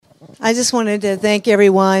I just wanted to thank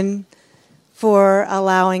everyone for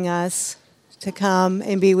allowing us to come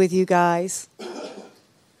and be with you guys.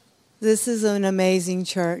 This is an amazing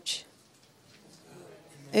church.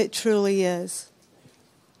 It truly is.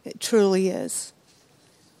 It truly is.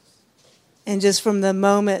 And just from the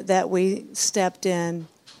moment that we stepped in,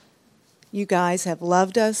 you guys have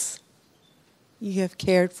loved us. You have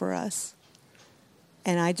cared for us.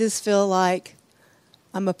 And I just feel like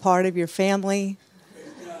I'm a part of your family.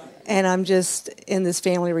 And I'm just in this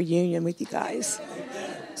family reunion with you guys.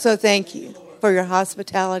 So thank you for your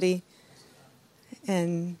hospitality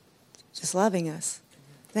and just loving us.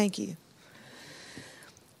 Thank you.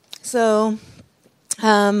 So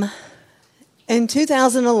in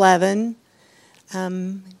 2011,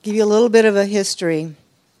 give you a little bit of a history.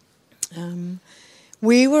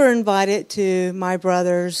 We were invited to my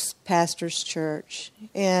brother's pastor's church.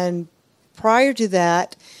 And prior to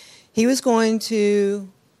that, he was going to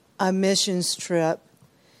a missions trip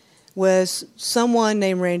with someone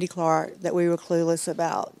named Randy Clark that we were clueless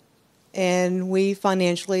about. And we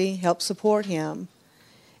financially helped support him.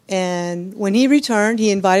 And when he returned,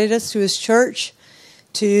 he invited us to his church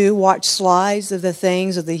to watch slides of the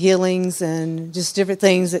things, of the healings, and just different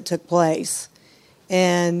things that took place.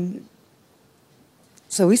 And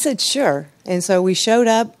so we said, sure. And so we showed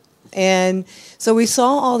up, and so we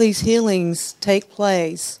saw all these healings take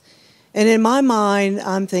place. And in my mind,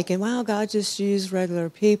 I'm thinking, wow, God just used regular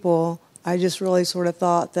people. I just really sort of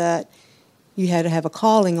thought that you had to have a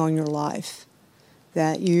calling on your life,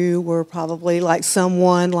 that you were probably like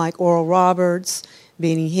someone like Oral Roberts,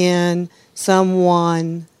 Benny Hinn,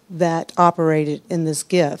 someone that operated in this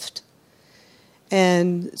gift.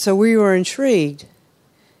 And so we were intrigued.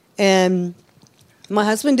 And my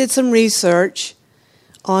husband did some research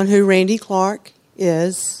on who Randy Clark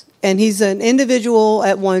is. And he's an individual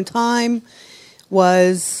at one time,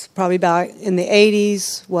 was probably about in the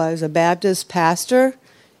 80s, was a Baptist pastor,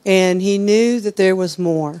 and he knew that there was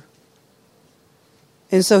more.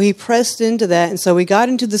 And so he pressed into that, and so we got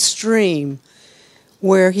into the stream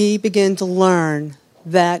where he began to learn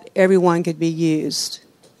that everyone could be used.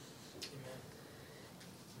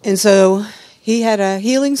 And so he had a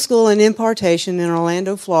healing school and impartation in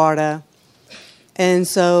Orlando, Florida, and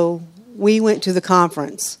so we went to the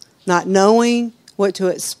conference. Not knowing what to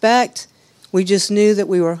expect, we just knew that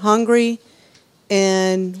we were hungry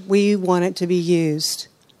and we wanted to be used.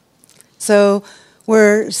 So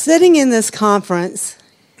we're sitting in this conference,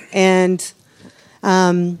 and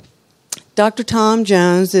Dr. Tom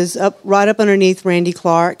Jones is right up underneath Randy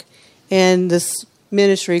Clark and this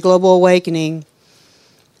ministry, Global Awakening.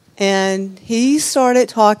 And he started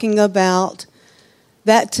talking about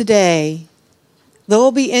that today there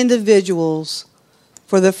will be individuals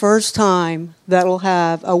for the first time that will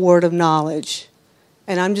have a word of knowledge.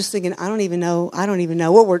 And I'm just thinking, I don't even know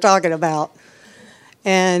what we're talking about.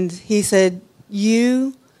 And he said,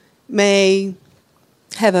 you may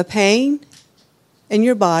have a pain in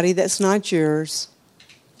your body that's not yours.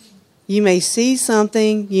 You may see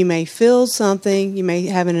something, you may feel something, you may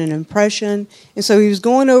have an impression. And so he was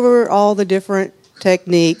going over all the different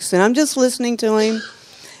techniques, and I'm just listening to him.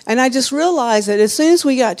 And I just realized that as soon as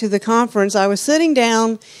we got to the conference, I was sitting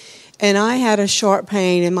down, and I had a sharp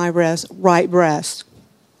pain in my right breast.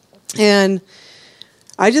 And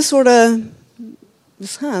I just sort of,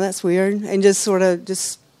 that's weird, and just sort of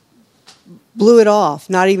just blew it off,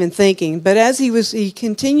 not even thinking. But as he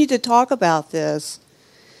continued to talk about this,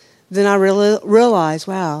 then I realized,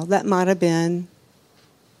 wow, that might have been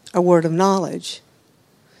a word of knowledge.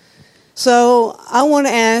 So I want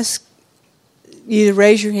to ask you to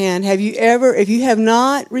raise your hand. Have you ever, if you have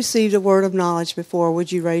not received a word of knowledge before,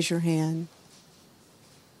 would you raise your hand?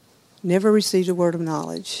 Never received a word of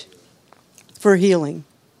knowledge for healing.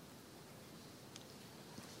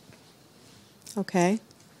 Okay.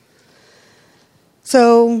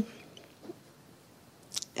 So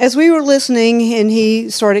as we were listening and he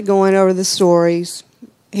started going over the stories,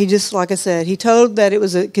 he just, like I said, he told that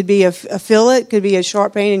it could be a fillet, could be a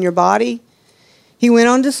sharp pain in your body. He went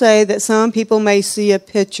on to say that some people may see a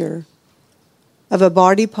picture of a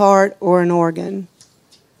body part or an organ.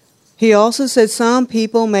 He also said some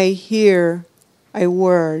people may hear a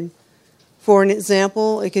word. For an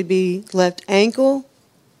example, it could be left ankle,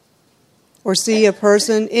 or see a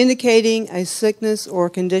person indicating a sickness or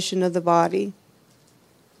condition of the body.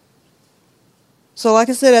 So like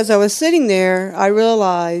I said, as I was sitting there, I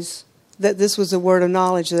realized that this was a word of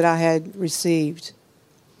knowledge that I had received.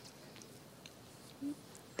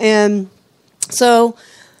 And so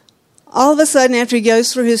all of a sudden, after he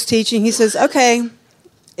goes through his teaching, he says, okay,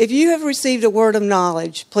 if you have received a word of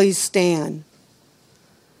knowledge, please stand.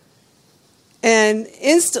 And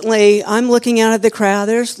instantly, I'm looking out at the crowd.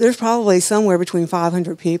 There's probably somewhere between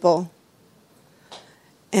 500 people.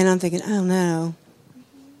 And I'm thinking, oh no,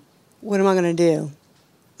 what am I going to do?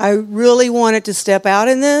 I really wanted to step out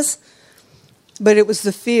in this, but it was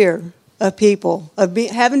the fear of people, of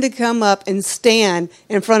having to come up and stand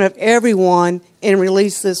in front of everyone and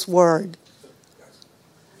release this word.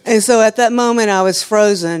 And so at that moment, I was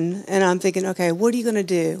frozen, and I'm thinking, okay, what are you going to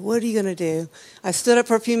do? What are you going to do? I stood up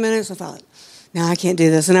for a few minutes. I thought, no, I can't do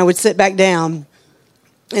this. And I would sit back down.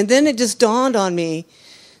 And then it just dawned on me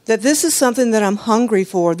that this is something that I'm hungry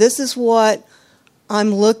for. This is what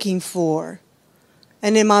I'm looking for.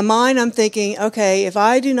 And in my mind, I'm thinking, okay, if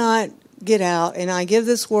I do not get out and I give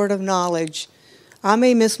this word of knowledge, I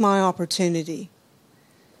may miss my opportunity.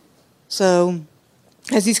 So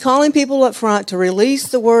as he's calling people up front to release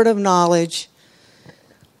the word of knowledge,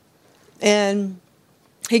 and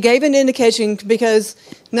he gave an indication, because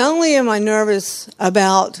not only am I nervous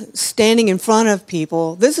about standing in front of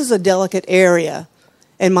people, this is a delicate area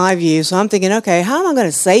in my view. So I'm thinking, okay, how am I going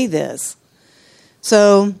to say this?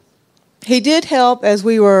 So he did help as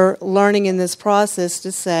we were learning in this process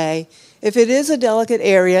to say, if it is a delicate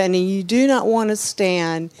area and you do not want to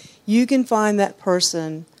stand, you can find that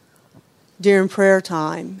person during prayer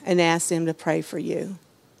time and ask them to pray for you.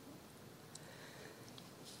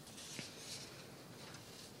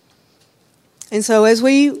 And so as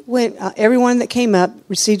we went, everyone that came up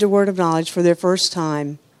received a word of knowledge for their first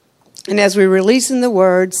time. And as we were releasing the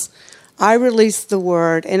words, I released the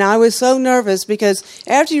word. And I was so nervous because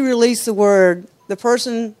after you release the word, the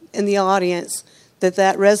person in the audience that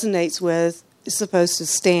resonates with is supposed to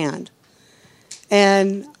stand.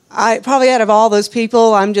 And I probably out of all those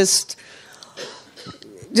people, I'm just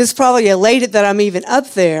probably elated that I'm even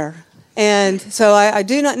up there. And so I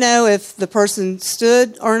do not know if the person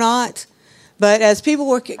stood or not. But as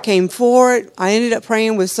people came forward, I ended up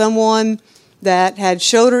praying with someone that had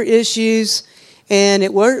shoulder issues, and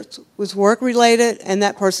it was work-related, and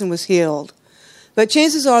that person was healed. But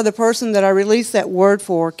chances are the person that I released that word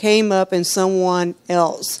for came up and someone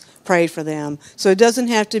else prayed for them. So it doesn't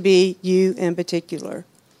have to be you in particular.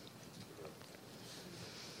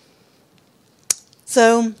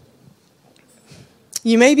 So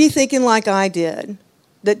you may be thinking like I did,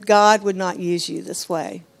 that God would not use you this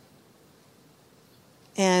way.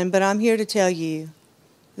 But I'm here to tell you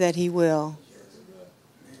that He will.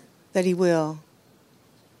 That He will.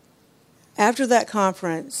 After that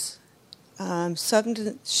conference,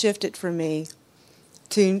 something shifted for me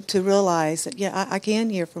to realize that, yeah, I can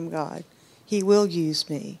hear from God. He will use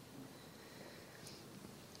me.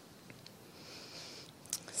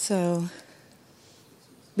 So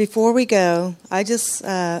before we go, I just,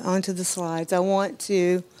 onto the slides, I want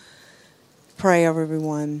to pray over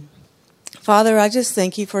everyone. Father, I just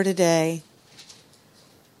thank you for today.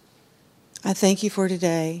 I thank you for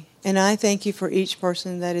today. And I thank you for each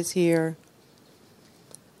person that is here.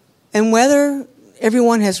 And whether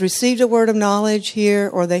everyone has received a word of knowledge here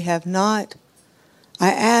or they have not,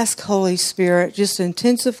 I ask, Holy Spirit, just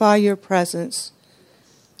intensify your presence.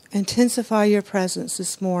 Intensify your presence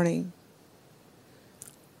this morning.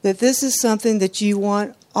 That this is something that you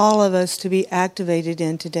want all of us to be activated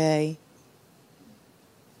in today.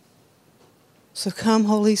 So come,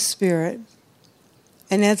 Holy Spirit.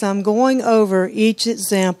 And as I'm going over each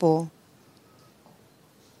example,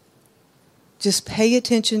 just pay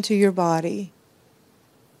attention to your body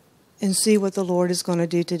and see what the Lord is going to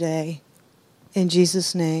do today. In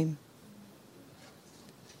Jesus' name.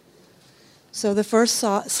 So the first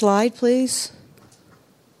slide, please.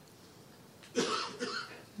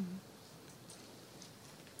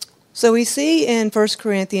 So we see in 1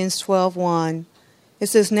 Corinthians 12:1, it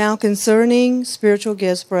says, "Now concerning spiritual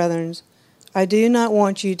gifts, brethren, I do not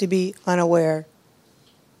want you to be unaware."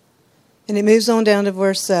 And it moves on down to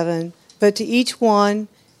verse 7. "But to each one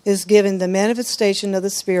is given the manifestation of the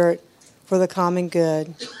Spirit for the common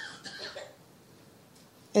good."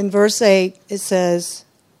 In verse 8, it says,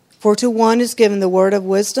 "For to one is given the word of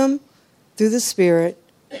wisdom through the Spirit,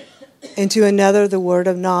 and to another the word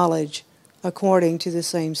of knowledge according to the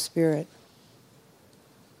same Spirit."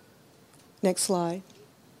 Next slide.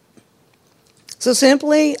 So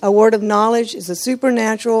simply, a word of knowledge is a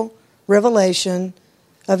supernatural revelation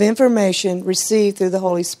of information received through the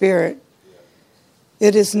Holy Spirit.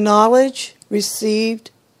 It is knowledge received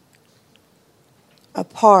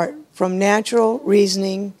apart from natural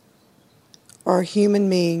reasoning or human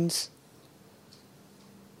means.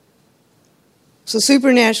 So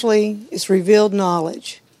supernaturally, it's revealed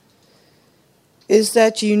knowledge. Is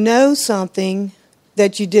that you know something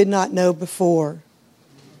that you did not know before.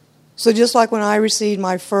 So just like when I received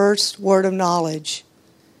my first word of knowledge,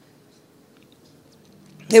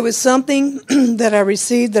 it was something that I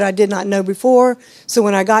received that I did not know before. So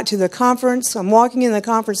when I got to the conference, I'm walking in the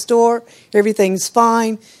conference door, everything's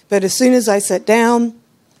fine. But as soon as I sat down,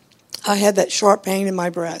 I had that sharp pain in my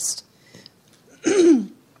breast. And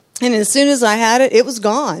as soon as I had it, it was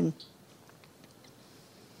gone.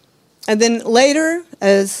 And then later,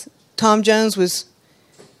 as Tom Jones was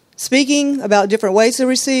speaking about different ways to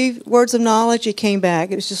receive words of knowledge, it came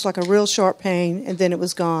back. It was just like a real sharp pain, and then it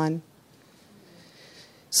was gone.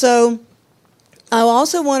 So I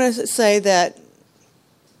also want to say that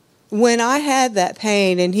when I had that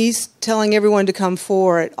pain and he's telling everyone to come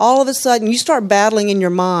for it, all of a sudden you start battling in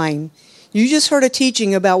your mind. You just heard a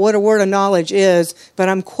teaching about what a word of knowledge is, but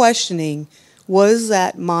I'm questioning, was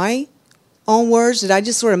that my own words? Did I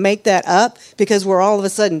just sort of make that up because we're all of a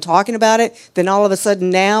sudden talking about it? Then all of a sudden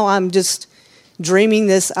now I'm just dreaming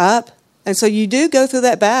this up? And so you do go through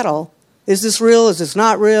that battle. Is this real? Is this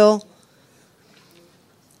not real?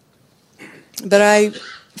 But I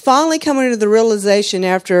finally come into the realization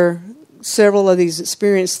after several of these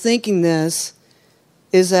experiences thinking this,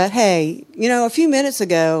 is that, hey, a few minutes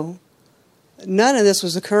ago, none of this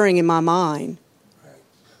was occurring in my mind.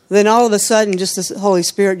 Then all of a sudden, just the Holy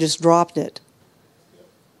Spirit just dropped it.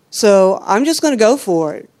 So I'm just going to go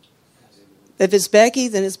for it. If it's Becky,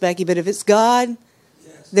 then it's Becky. But if it's God,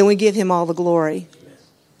 then we give him all the glory.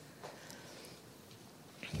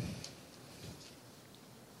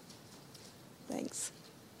 Thanks.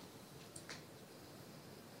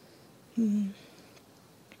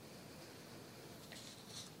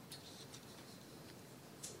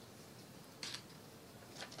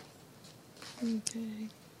 Okay.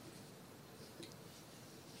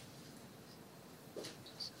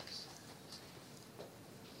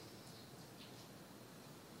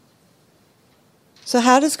 So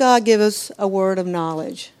how does God give us a word of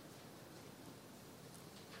knowledge?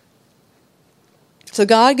 So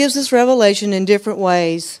God gives us revelation in different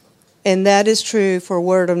ways, and that is true for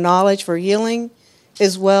word of knowledge, for healing,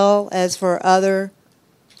 as well as for other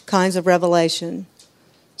kinds of revelation.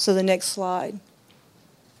 So the next slide.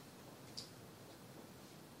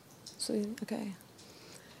 Okay.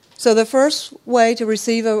 So the first way to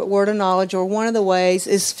receive a word of knowledge, or one of the ways,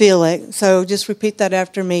 is feel it. So just repeat that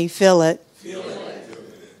after me. Feel it. Feel it.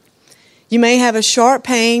 You may have a sharp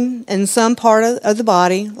pain in some part of the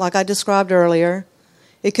body, like I described earlier.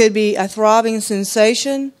 It could be a throbbing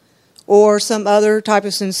sensation or some other type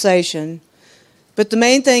of sensation. But the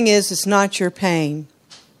main thing is it's not your pain.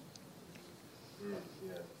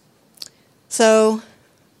 So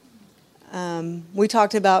we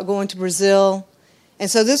talked about going to Brazil. And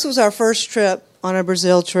so this was our first trip on a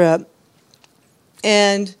Brazil trip.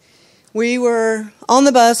 And we were on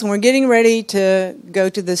the bus and we're getting ready to go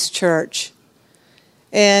to this church.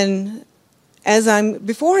 And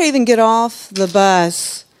before I even get off the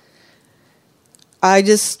bus, I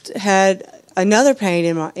just had another pain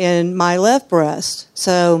in my left breast.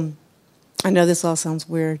 So I know this all sounds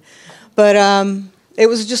weird, but it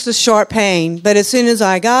was just a sharp pain. But as soon as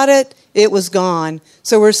I got it, it was gone.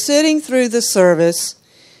 So we're sitting through the service,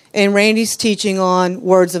 and Randy's teaching on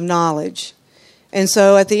words of knowledge. And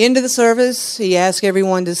so at the end of the service, he asks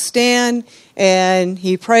everyone to stand, and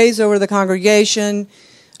he prays over the congregation.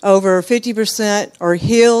 Over 50% are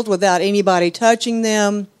healed without anybody touching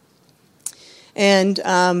them. And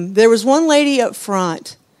there was one lady up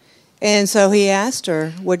front, and so he asked her,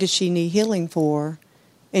 what did she need healing for?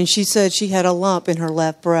 And she said she had a lump in her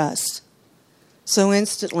left breast. So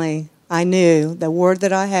instantly, I knew the word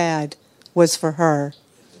that I had was for her.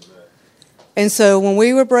 And so when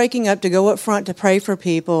we were breaking up to go up front to pray for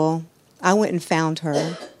people, I went and found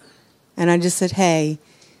her. And I just said, hey,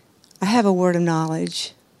 I have a word of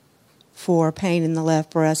knowledge for pain in the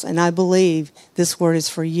left breast, and I believe this word is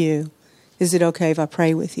for you. Is it okay if I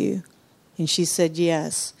pray with you? And she said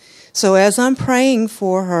yes. So as I'm praying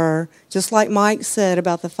for her, just like Mike said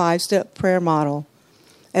about the 5-step prayer model,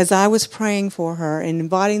 as I was praying for her and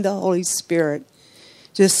inviting the Holy Spirit,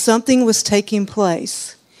 just something was taking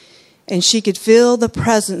place. And she could feel the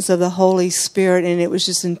presence of the Holy Spirit, and it was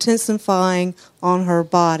just intensifying on her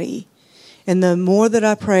body. And the more that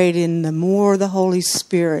I prayed, and the more the Holy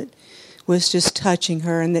Spirit was just touching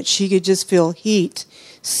her, and that she could just feel heat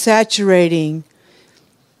saturating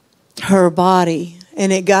her body.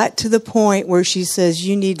 And it got to the point where she says,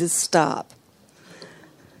 you need to stop.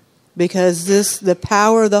 Because the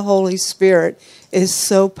power of the Holy Spirit is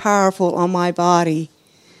so powerful on my body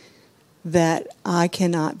that I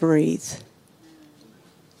cannot breathe.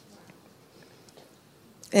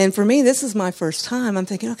 And for me, this is my first time. I'm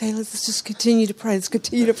thinking, okay, let's just continue to pray. Let's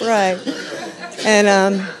continue to pray.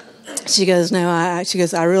 And she goes, no,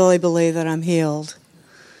 I really believe that I'm healed.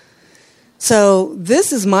 So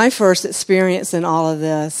this is my first experience in all of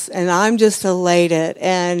this, and I'm just elated.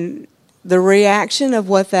 And the reaction of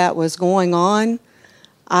what that was going on,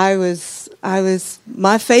 I was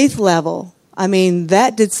my faith level. I mean,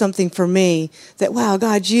 that did something for me. That, wow,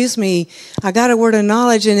 God used me. I got a word of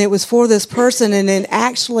knowledge, and it was for this person, and it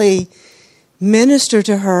actually ministered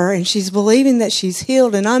to her, and she's believing that she's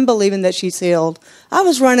healed, and I'm believing that she's healed. I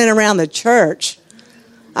was running around the church.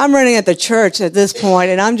 I'm running at the church at this point,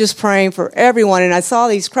 and I'm just praying for everyone. And I saw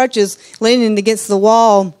these crutches leaning against the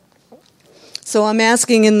wall. So I'm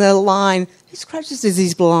asking in the line, these crutches, does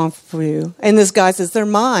these belong for you? And this guy says, they're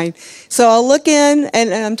mine. So I'll look in,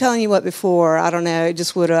 and I'm telling you what before, I don't know, it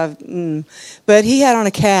just would have, but he had on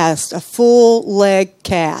a cast, a full leg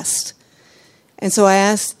cast. And so I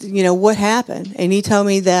asked, what happened? And he told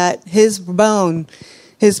me that his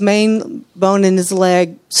main bone in his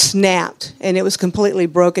leg snapped, and it was completely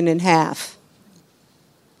broken in half.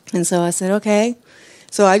 And so I said, okay.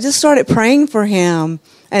 So I just started praying for him.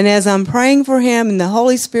 And as I'm praying for him and the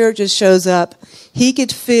Holy Spirit just shows up, he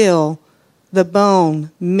could feel the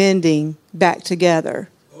bone mending back together.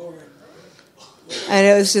 And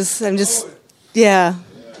it was just, yeah.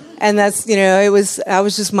 And that's, I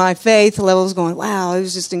was just, my faith level was going, wow, it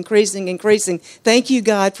was just increasing. Thank you,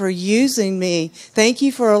 God, for using me. Thank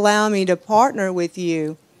you for allowing me to partner with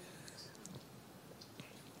you.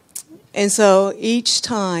 And so each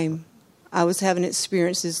time I was having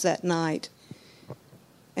experiences that night,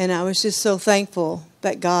 and I was just so thankful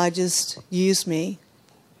that God just used me.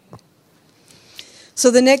 So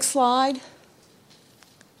the next slide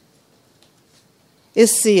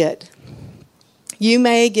is see it. You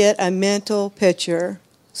may get a mental picture,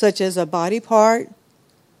 such as a body part,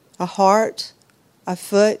 a heart, a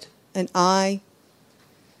foot, an eye.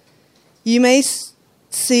 You may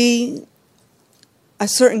see a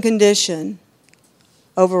certain condition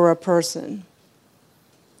over a person.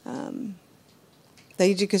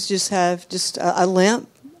 They could just have just a limp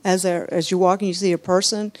as you're walking. You see a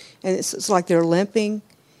person, and it's like they're limping,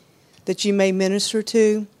 that you may minister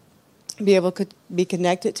to, be able to be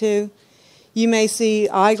connected to. You may see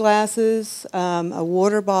eyeglasses, a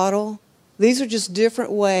water bottle. These are just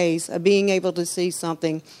different ways of being able to see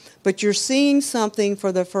something. But you're seeing something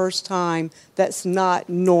for the first time that's not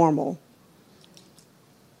normal.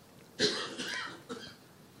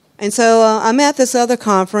 And so I'm at this other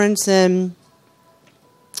conference, and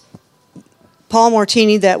Paul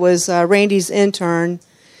Martini, that was Randy's intern,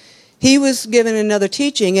 he was given another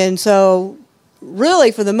teaching. And so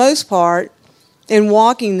really, for the most part, in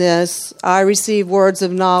walking this, I received words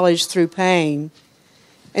of knowledge through pain.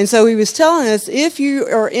 And so he was telling us, if you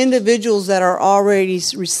are individuals that are already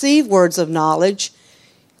received words of knowledge,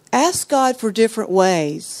 ask God for different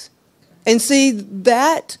ways. And see,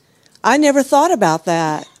 that, I never thought about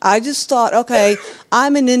that. I just thought, okay,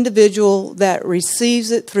 I'm an individual that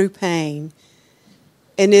receives it through pain.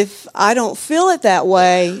 And if I don't feel it that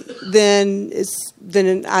way, then it's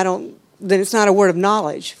not a word of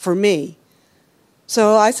knowledge for me.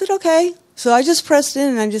 So I said, okay. So I just pressed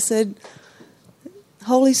in and I just said,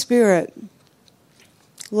 Holy Spirit,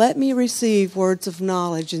 let me receive words of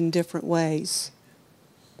knowledge in different ways.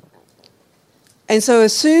 And so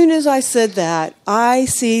as soon as I said that, I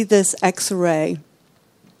see this X-ray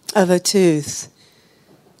of a tooth.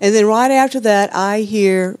 And then right after that, I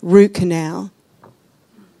hear root canal.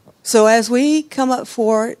 So as we come up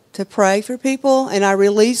for it to pray for people, and I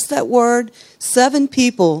released that word, 7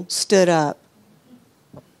 people stood up.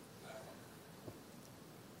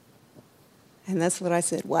 And that's what I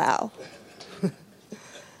said, wow.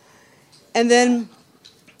 And then,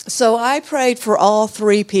 so I prayed for all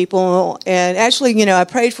 3 people, and actually, I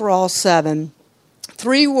prayed for all 7.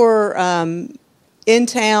 3 were in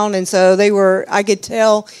town, and so I could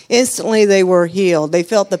tell instantly they were healed. They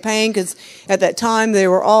felt the pain because at that time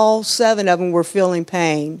all 7 of them were feeling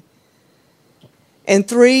pain. And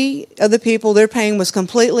 3 of the people, their pain was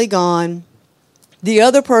completely gone. The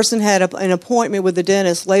other person had an appointment with the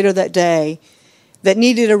dentist later that day that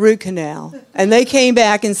needed a root canal. And they came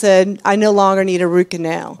back and said, I no longer need a root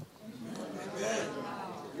canal.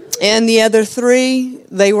 And the other 3,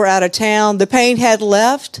 they were out of town. The pain had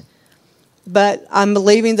left, but I'm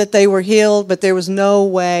believing that they were healed, but there was no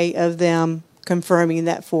way of them confirming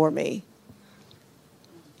that for me.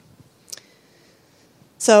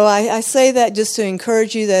 So I say that just to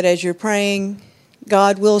encourage you that as you're praying,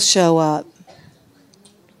 God will show up.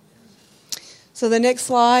 So the next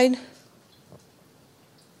slide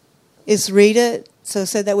is read it. So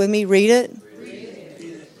say that with me. Read it.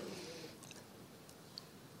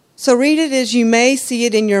 So read it as you may see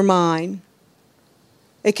it in your mind.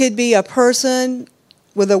 It could be a person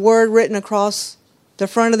with a word written across the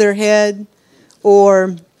front of their head,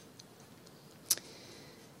 or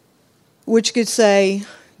which could say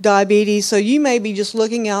diabetes. So you may be just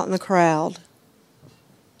looking out in the crowd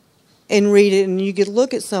and read it, and you could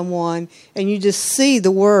look at someone and you just see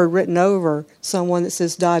the word written over someone that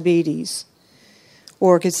says diabetes.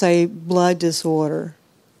 Or it could say blood disorder.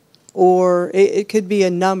 Or it could be a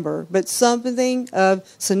number, but something of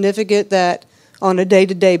significant that on a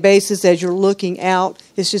day-to-day basis as you're looking out,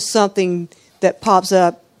 it's just something that pops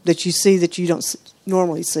up that you see that you don't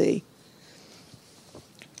normally see.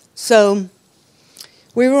 So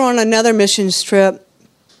we were on another missions trip,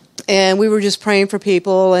 and we were just praying for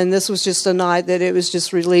people, and this was just a night that it was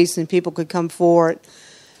just released and people could come forward.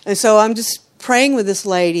 And so I'm just praying with this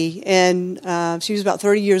lady, and she was about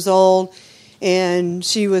 30 years old, and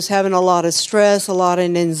she was having a lot of stress, a lot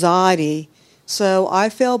of anxiety. So I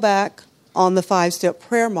fell back on the 5-step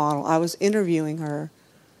prayer model. I was interviewing her.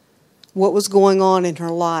 What was going on in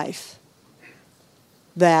her life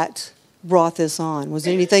that brought this on? Was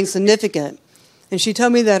there anything significant? And she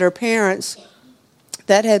told me that her parents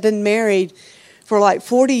that had been married for like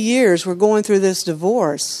 40 years were going through this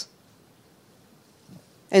divorce.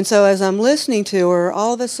 And so as I'm listening to her,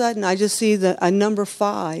 all of a sudden I just see a number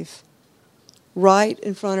 5 right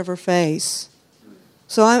in front of her face.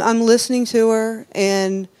 So I'm listening to her,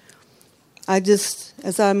 and I just,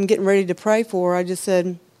 as I'm getting ready to pray for her, I just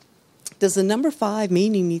said, does the number 5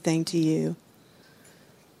 mean anything to you?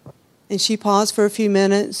 And she paused for a few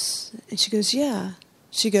minutes, and she goes, yeah.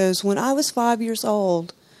 She goes, when I was 5 years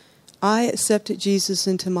old, I accepted Jesus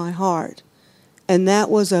into my heart. And that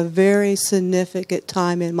was a very significant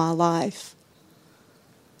time in my life.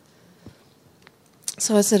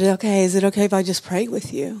 So I said, okay, is it okay if I just pray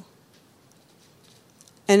with you?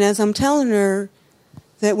 And as I'm telling her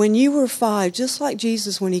that when you were 5, just like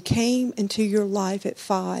Jesus, when he came into your life at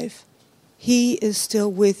 5, he is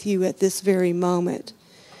still with you at this very moment.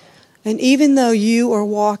 And even though you are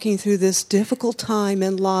walking through this difficult time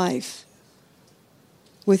in life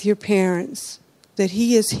with your parents, that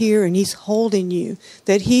he is here and he's holding you,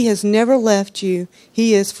 that he has never left you,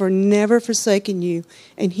 he has never forsaken you,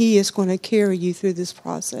 and he is going to carry you through this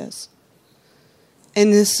process.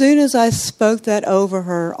 And as soon as I spoke that over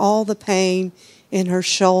her, all the pain in her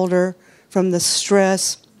shoulder from the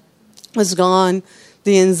stress was gone,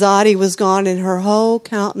 the anxiety was gone, and her whole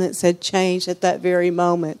countenance had changed at that very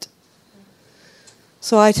moment.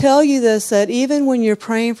 So I tell you this, that even when you're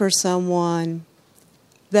praying for someone,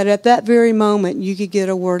 that at that very moment you could get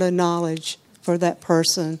a word of knowledge for that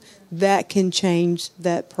person that can change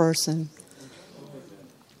that person.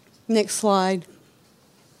 Next slide.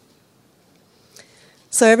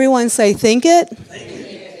 So everyone say, think it. Think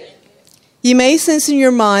it. You may sense in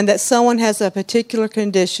your mind that someone has a particular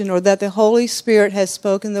condition or that the Holy Spirit has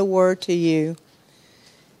spoken the word to you.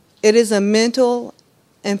 It is a mental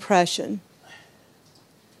impression.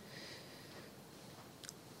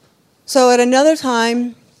 So at another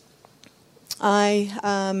time, I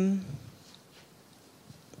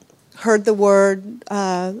heard the word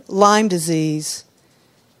Lyme disease.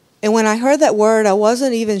 And when I heard that word, I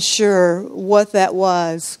wasn't even sure what that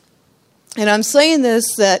was. And I'm saying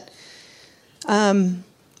this that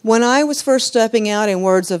when I was first stepping out in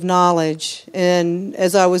words of knowledge, and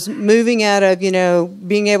as I was moving out of,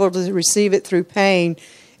 being able to receive it through pain,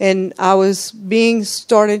 and I was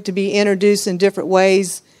started to be introduced in different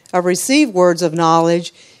ways of received words of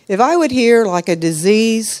knowledge, if I would hear like a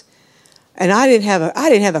disease, and I didn't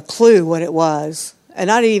have a clue what it was,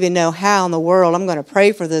 and I didn't even know how in the world I'm going to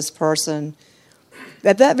pray for this person,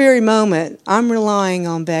 at that very moment, I'm relying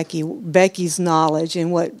on Becky's knowledge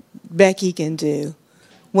and what Becky can do.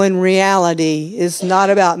 When reality is not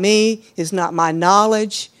about me, it's not my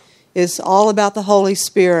knowledge, it's all about the Holy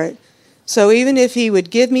Spirit. So even if he would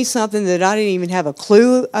give me something that I didn't even have a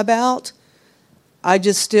clue about, I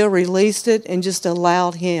just still released it and just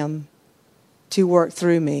allowed him to work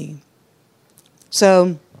through me.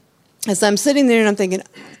 So as I'm sitting there and I'm thinking,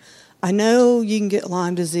 I know you can get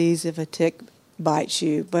Lyme disease if a tick bites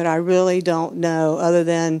you, but I really don't know other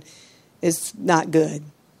than it's not good.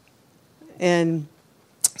 And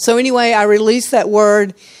so anyway, I released that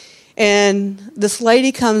word, and this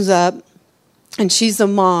lady comes up, and she's a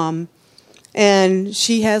mom, and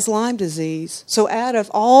she has Lyme disease. So out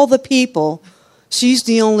of all the people, she's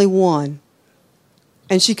the only one.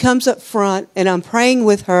 And she comes up front, and I'm praying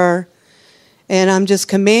with her, and I'm just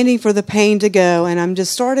commanding for the pain to go. And I'm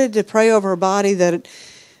just started to pray over her body that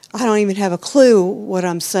I don't even have a clue what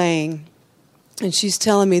I'm saying. And she's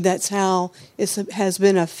telling me that's how it has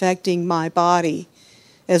been affecting my body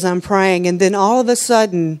as I'm praying. And then all of a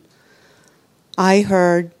sudden, I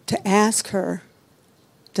heard to ask her,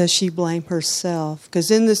 does she blame herself? Because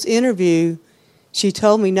in this interview, she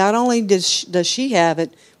told me not only does she have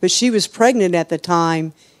it, but she was pregnant at the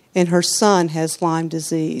time, and her son has Lyme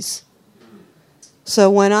disease. So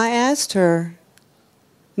when I asked her,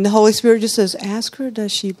 and the Holy Spirit just says, ask her,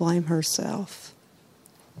 does she blame herself?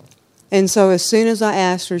 And so as soon as I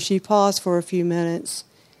asked her, she paused for a few minutes,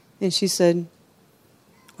 and she said,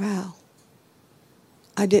 wow,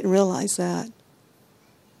 I didn't realize that.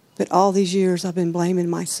 But all these years I've been blaming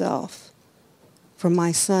myself for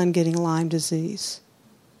my son getting Lyme disease.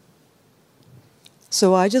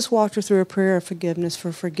 So I just walked her through a prayer of forgiveness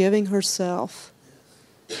for forgiving herself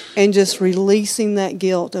and just releasing that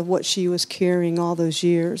guilt of what she was carrying all those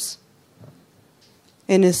years.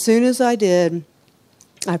 And as soon as I did,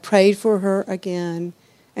 I prayed for her again,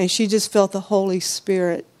 and she just felt the Holy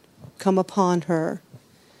Spirit come upon her.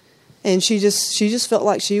 And she just felt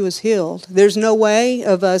like she was healed. There's no way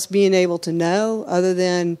of us being able to know other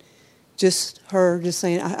than just her just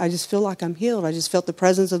saying, I just feel like I'm healed. I just felt the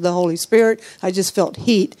presence of the Holy Spirit. I just felt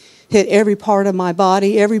heat hit every part of my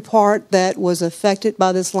body, every part that was affected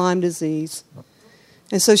by this Lyme disease.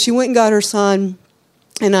 And so she went and got her son,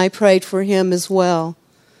 and I prayed for him as well.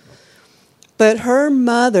 But her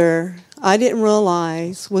mother, I didn't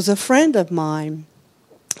realize, was a friend of mine.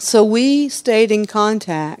 So we stayed in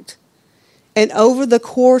contact. And over the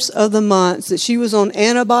course of the months that she was on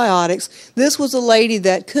antibiotics, this was a lady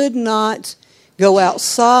that could not go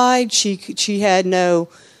outside. She had no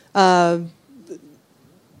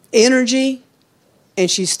energy,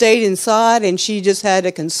 and she stayed inside, and she just had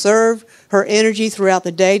to conserve her energy throughout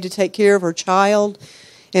the day to take care of her child.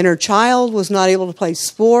 And her child was not able to play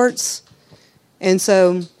sports. And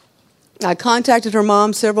so I contacted her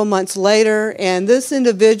mom several months later, and this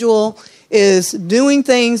individual is doing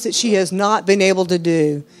things that she has not been able to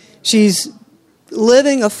do. She's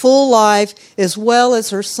living a full life as well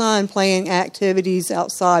as her son playing activities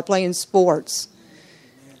outside, playing sports.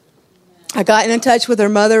 I got in touch with her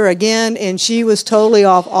mother again, and she was totally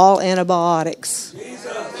off all antibiotics.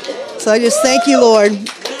 So I just thank you, Lord.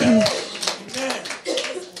 Thank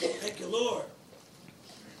you, Lord.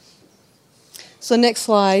 So next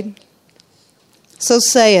slide. So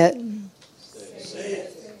say it.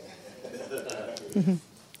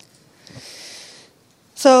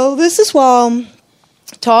 So this is while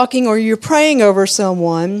talking or you're praying over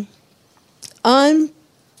someone,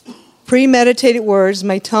 unpremeditated words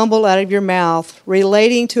may tumble out of your mouth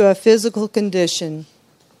relating to a physical condition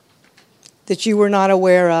that you were not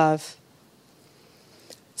aware of.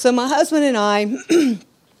 So my husband and I,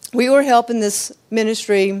 we were helping this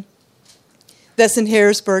ministry that's in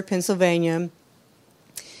Harrisburg, Pennsylvania.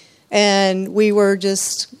 And we were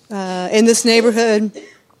just in this neighborhood,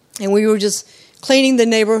 and we were just cleaning the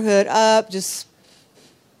neighborhood up, just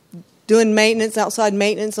doing maintenance, outside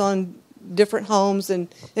maintenance on different homes and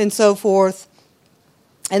so forth.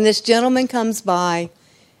 And this gentleman comes by,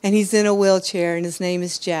 and he's in a wheelchair, and his name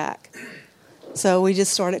is Jack. So we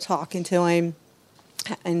just started talking to him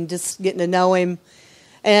and just getting to know him.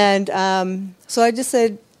 And so I just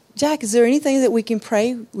said, Jack, is there anything that we can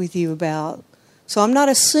pray with you about? So I'm not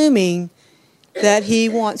assuming that he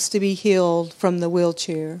wants to be healed from the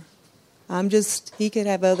wheelchair. He could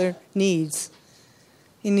have other needs.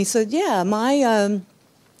 And he said, yeah, my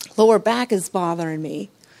lower back is bothering me.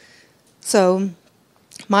 So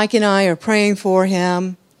Mike and I are praying for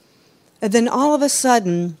him. And then all of a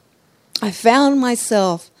sudden, I found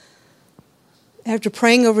myself, after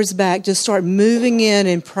praying over his back, just start moving in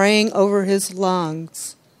and praying over his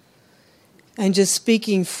lungs and just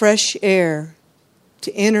speaking fresh air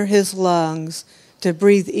to enter his lungs, to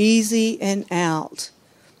breathe easy and out.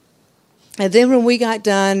 And then when we got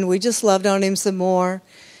done, we just loved on him some more.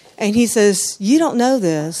 And he says, you don't know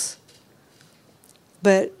this,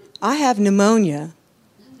 but I have pneumonia.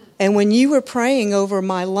 And when you were praying over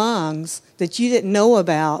my lungs that you didn't know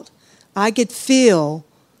about, I could feel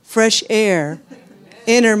fresh air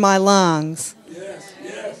enter my lungs. Yes,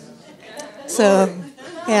 yes. So,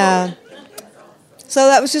 yeah. So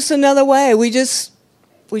that was just another way. We just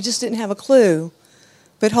didn't have a clue.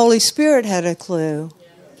 But Holy Spirit had a clue.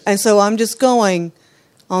 And so I'm just going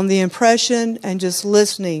on the impression and just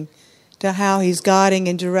listening to how he's guiding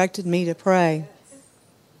and directed me to pray.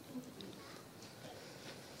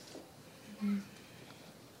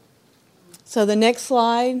 So the next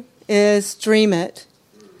slide is dream it.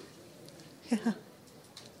 Yeah.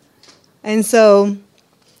 And so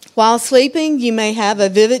While sleeping, you may have a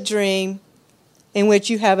vivid dream in which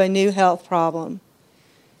you have a new health problem.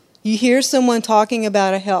 You hear someone talking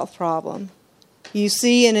about a health problem. You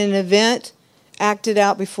see in an event acted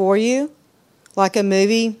out before you, like a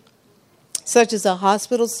movie, such as a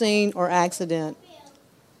hospital scene or accident.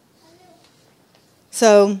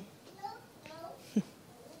 So,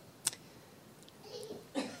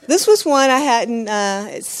 this was one I hadn't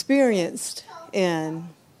experienced in.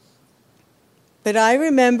 But I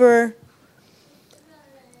remember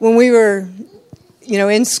when we were,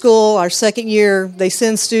 in school, our second year, they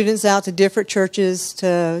send students out to different churches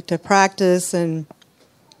to practice and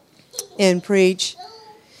preach.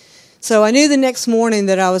 So I knew the next morning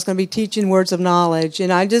that I was going to be teaching words of knowledge,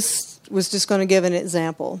 and I was just going to give an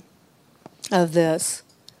example of this.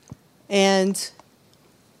 And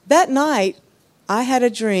that night, I had a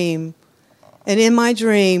dream, and in my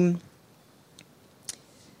dream,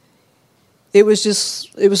 it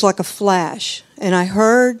was like a flash, and I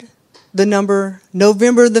heard the number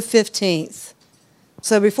November the 15th.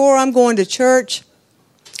 So before I'm going to church,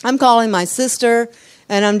 I'm calling my sister,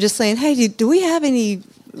 and I'm just saying, hey, do we have any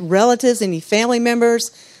relatives, any family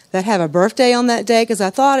members that have a birthday on that day? Because I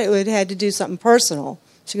thought it had to do something personal.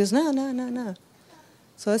 She goes, no.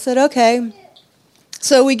 So I said, okay.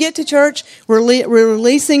 So we get to church, we're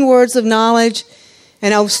releasing words of knowledge,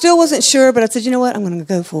 and I still wasn't sure, but I said, you know what, I'm going to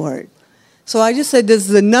go for it. So I just said, does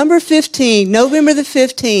the number 15, November the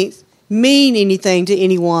 15th, mean anything to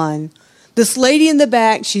anyone? This lady in the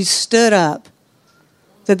back, she stood up,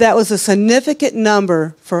 that was a significant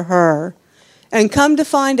number for her. And come to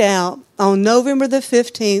find out, on November the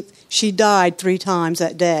 15th, she died 3 times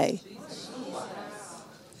that day.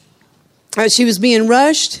 She was being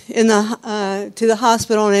rushed to the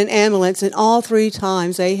hospital in an ambulance, and all 3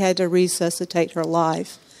 times they had to resuscitate her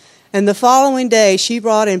life. And the following day, she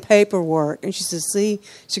brought in paperwork, and she says, see,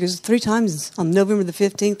 she goes, 3 times on November the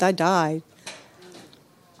 15th, I died.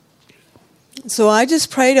 So I just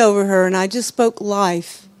prayed over her, and I just spoke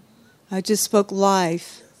life.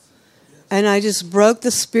 And I just broke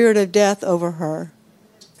the spirit of death over her.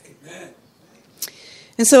 Amen.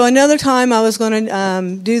 And so another time I was going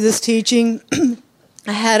to do this teaching,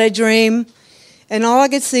 I had a dream, and all I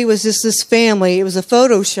could see was just this family. It was a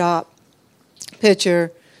Photoshop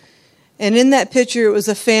picture. And in that picture, it was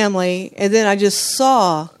a family. And then I just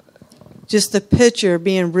saw just the picture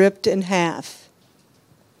being ripped in half.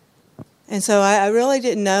 And so I really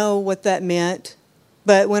didn't know what that meant.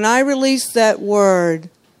 But when I released that word,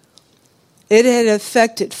 it had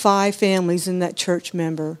affected 5 families in that church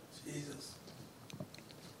member. Jesus.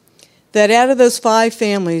 That out of those 5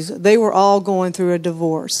 families, they were all going through a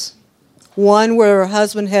divorce. One where her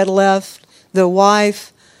husband had left the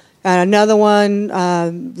wife, and another one,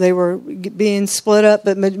 they were being split up,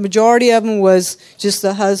 but majority of them was just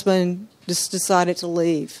the husband just decided to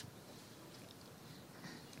leave.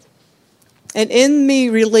 And in me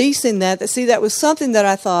releasing that was something that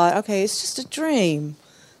I thought, okay, it's just a dream.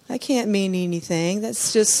 That can't mean anything.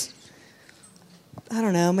 That's just, I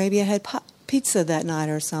don't know, maybe I had pizza that night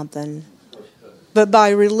or something. But by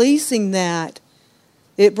releasing that,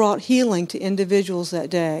 it brought healing to individuals that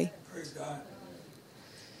day. Praise God.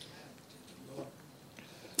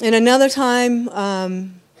 And another time,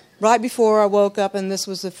 right before I woke up, and this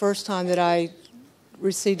was the first time that I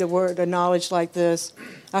received a knowledge like this,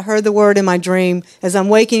 I heard the word in my dream as I'm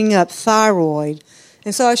waking up, thyroid.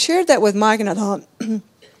 And so I shared that with Mike, and I thought,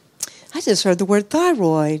 I just heard the word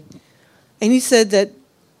thyroid. And he said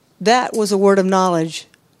that was a word of knowledge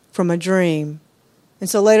from a dream. And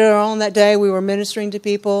so later on that day, we were ministering to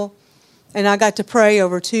people, and I got to pray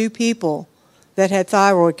over 2 people that had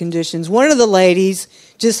thyroid conditions. One of the ladies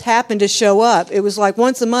just happened to show up. It was like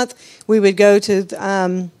once a month we would go to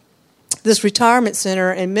this retirement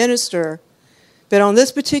center and minister. But on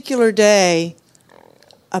this particular day,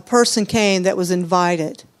 a person came that was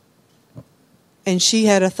invited, and she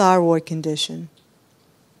had a thyroid condition.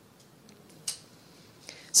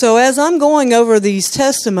 So as I'm going over these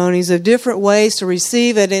testimonies of different ways to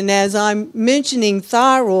receive it, and as I'm mentioning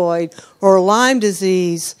thyroid or Lyme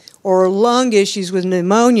disease or lung issues with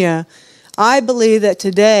pneumonia, I believe that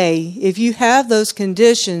today, if you have those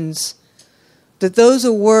conditions, that those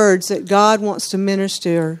are words that God wants to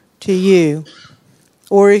minister to you.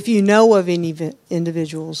 Or if you know of any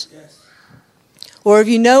individuals. Yes. Or if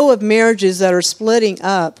you know of marriages that are splitting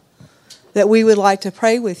up, that we would like to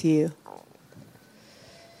pray with you.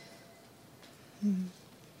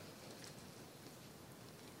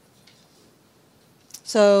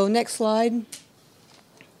 So, next slide.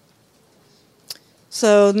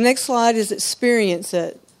 So, the next slide is experience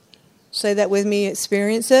it. Say that with me,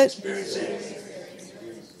 experience it. Experience it.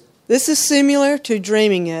 This is similar to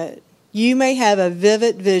dreaming it. You may have a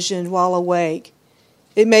vivid vision while awake.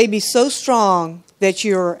 It may be so strong that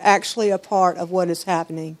you're actually a part of what is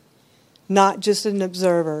happening, not just an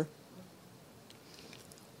observer.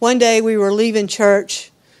 One day we were leaving church,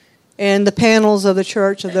 and the panels of the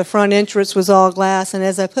church of the front entrance was all glass, and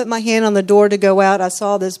as I put my hand on the door to go out, I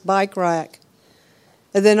saw this bike rack.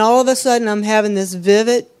 And then all of a sudden I'm having this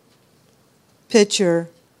vivid picture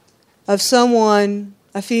of someone,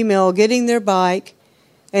 a female, getting their bike,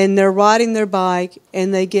 and they're riding their bike,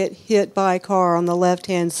 and they get hit by a car on the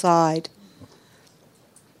left-hand side.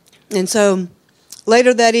 And so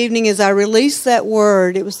later that evening, as I released that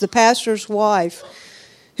word, it was the pastor's wife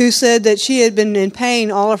who said that she had been in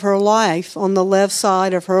pain all of her life on the left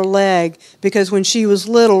side of her leg because when she was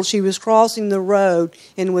little, she was crossing the road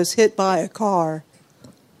and was hit by a car.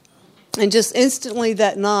 And just instantly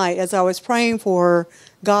that night, as I was praying for her,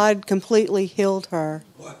 God completely healed her.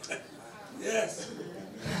 Yes.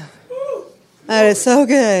 That is so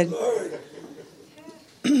good.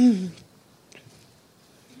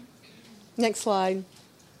 Next slide.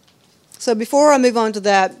 So before I move on to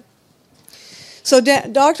that, so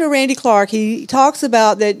Dr. Randy Clark, he talks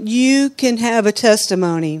about that you can have a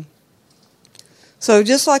testimony. So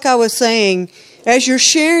just like I was saying, as you're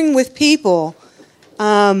sharing with people,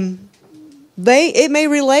 it may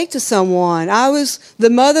relate to someone. I was the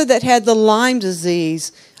mother that had the Lyme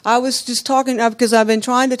disease. I was just talking, because I've been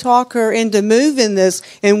trying to talk her into moving this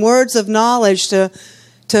in words of knowledge to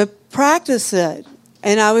practice it.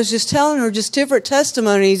 And I was just telling her just different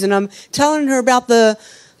testimonies, and I'm telling her about the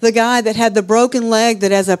guy that had the broken leg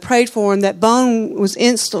that as I prayed for him, that bone was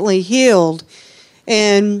instantly healed.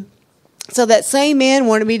 And so that same man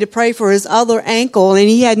wanted me to pray for his other ankle, and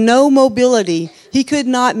he had no mobility. He could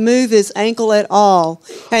not move his ankle at all.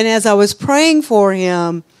 And as I was praying for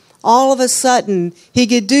him, all of a sudden, he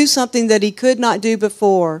could do something that he could not do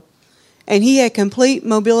before. And he had complete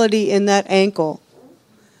mobility in that ankle.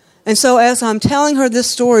 And so as I'm telling her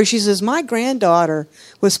this story, she says, my granddaughter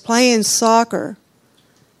was playing soccer,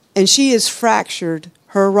 and she has fractured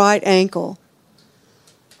her right ankle.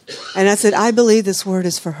 And I said, I believe this word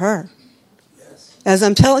is for her. As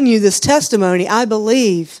I'm telling you this testimony, I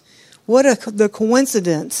believe the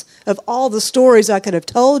coincidence of all the stories I could have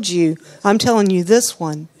told you. I'm telling you this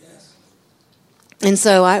one. And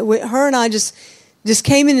so her and I just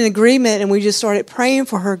came in an agreement, and we just started praying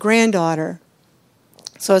for her granddaughter.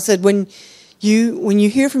 So I said, when you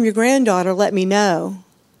hear from your granddaughter, let me know.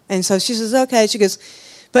 And so she says, okay. She goes,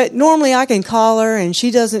 but normally I can call her, and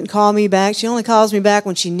she doesn't call me back. She only calls me back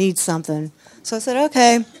when she needs something. So I said,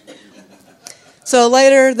 okay. So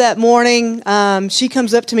later that morning, she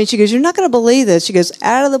comes up to me. She goes, you're not going to believe this. She goes,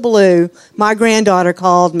 out of the blue, my granddaughter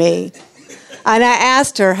called me. And I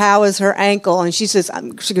asked her, how is her ankle? And she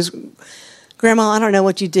goes, Grandma, I don't know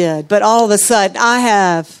what you did, but all of a sudden I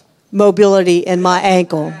have mobility in my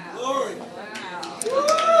ankle.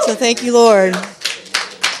 So thank you, Lord.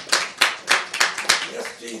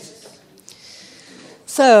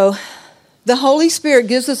 So the Holy Spirit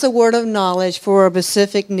gives us a word of knowledge for a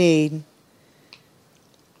specific need.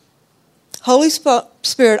 Holy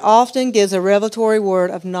Spirit often gives a revelatory word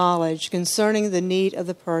of knowledge concerning the need of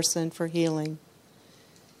the person for healing.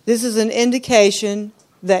 This is an indication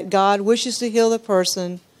that God wishes to heal the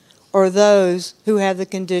person or those who have the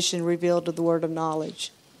condition revealed to the word of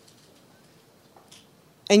knowledge.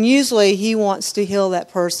 And usually he wants to heal that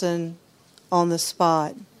person on the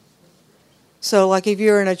spot. So like if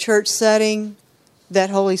you're in a church setting, that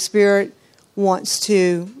Holy Spirit wants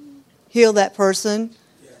to heal that person.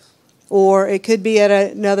 Or it could be at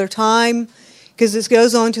another time, because this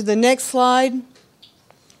goes on to the next slide,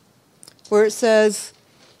 where it says,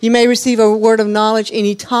 you may receive a word of knowledge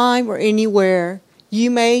any time or anywhere.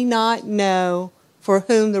 You may not know for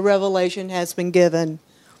whom the revelation has been given.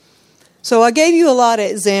 So I gave you a lot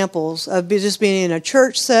of examples of just being in a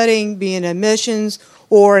church setting, being in missions,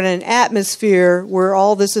 or in an atmosphere where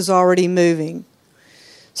all this is already moving.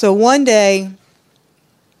 So one day,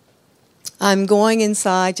 I'm going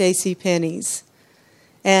inside JCPenney's,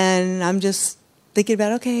 and I'm just thinking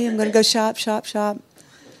about, okay, I'm going to go shop.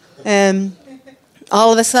 And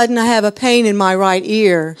all of a sudden, I have a pain in my right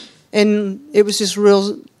ear, and it was just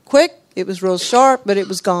real quick. It was real sharp, but it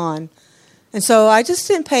was gone. And so I just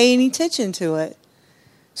didn't pay any attention to it.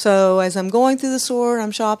 So as I'm going through the store, I'm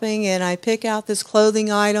shopping, and I pick out this clothing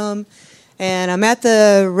item, and I'm at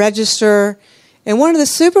the register. And one of the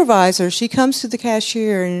supervisors, she comes to the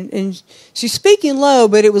cashier, and she's speaking low,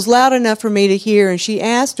 but it was loud enough for me to hear. And she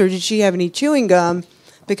asked her, did she have any chewing gum,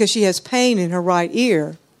 because she has pain in her right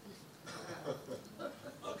ear.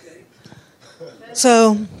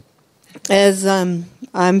 So as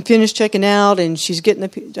I'm finished checking out, and she's getting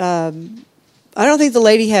I don't think the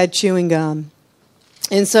lady had chewing gum.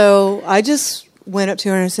 And so I just went up to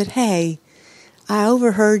her and I said, "Hey, I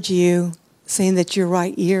overheard you saying that your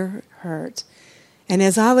right ear hurt. And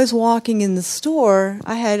as I was walking in the store,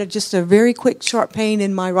 I had just a very quick, sharp pain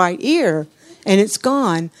in my right ear, and it's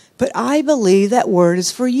gone. But I believe that word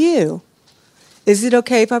is for you. Is it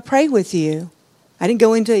okay if I pray with you?" I didn't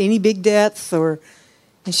go into any big depth, and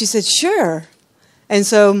she said, "Sure." And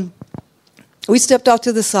so we stepped off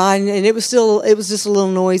to the side, and it was just a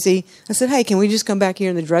little noisy. I said, "Hey, can we just come back here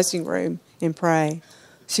in the dressing room and pray?"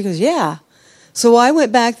 She goes, "Yeah." So I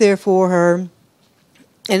went back there for her,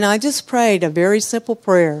 and I just prayed a very simple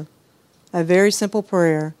prayer.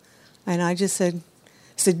 And I just said,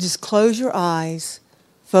 "Just close your eyes,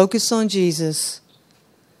 focus on Jesus."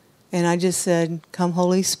 And I just said, "Come,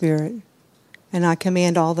 Holy Spirit." And I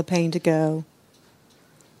command all the pain to go.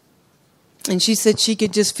 And she said she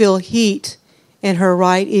could just feel heat in her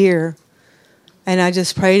right ear. And I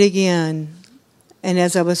just prayed again. And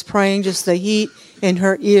as I was praying, just the heat in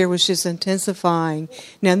her ear was just intensifying.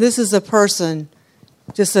 Now, this is a person,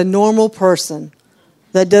 just a normal person,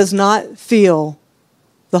 that does not feel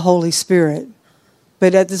the Holy Spirit.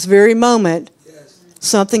 But at this very moment,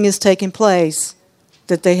 something is taking place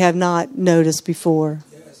that they have not noticed before.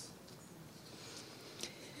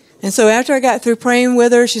 And so after I got through praying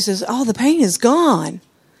with her, she says, "Oh, the pain is gone."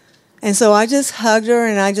 And so I just hugged her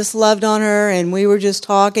and I just loved on her, and we were just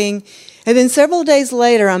talking. And then several days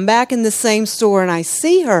later, I'm back in the same store and I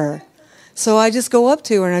see her. So I just go up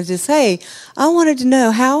to her and I just, "Hey, I wanted to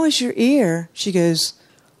know, how is your ear?" She goes,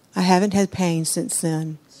 "I haven't had pain since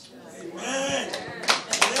then." Amen.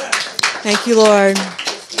 Thank you, Lord.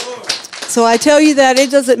 So I tell you that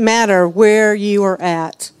it doesn't matter where you are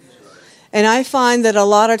at. And I find that a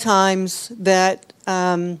lot of times that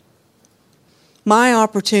my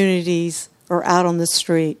opportunities are out on the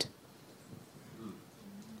street.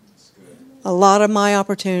 A lot of my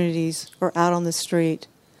opportunities are out on the street.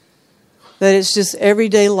 That it's just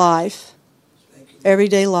everyday life.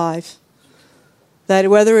 Everyday life. That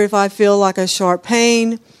whether if I feel like a sharp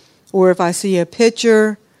pain, or if I see a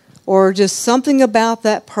picture, or just something about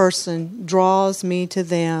that person draws me to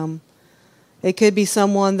them. It could be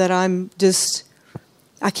someone that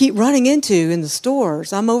I keep running into in the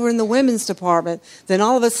stores. I'm over in the women's department. Then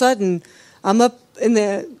all of a sudden, I'm up in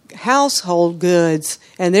the household goods,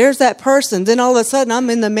 and there's that person. Then all of a sudden,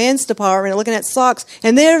 I'm in the men's department looking at socks,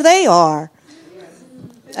 and there they are.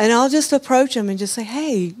 And I'll just approach them and just say,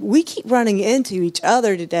 "Hey, we keep running into each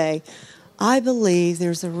other today. I believe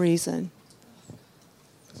there's a reason.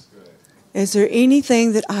 Is there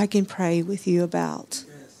anything that I can pray with you about?"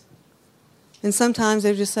 And sometimes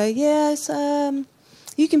they just say, "Yes,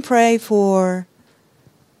 you can pray for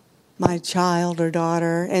my child or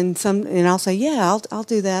daughter." And I'll say, "Yeah, I'll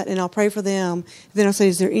do that," and I'll pray for them. Then I'll say,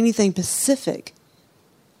 "Is there anything specific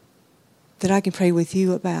that I can pray with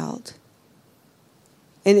you about?"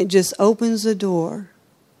 And it just opens the door.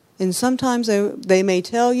 And sometimes they may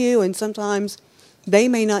tell you, and sometimes they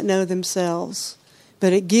may not know themselves.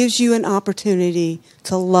 But it gives you an opportunity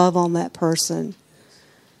to love on that person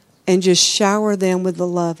and just shower them with the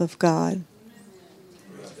love of God.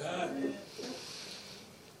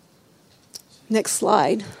 Next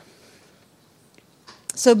slide.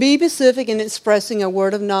 So be specific in expressing a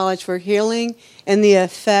word of knowledge for healing and the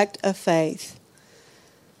effect of faith.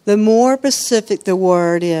 The more specific the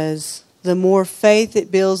word is, the more faith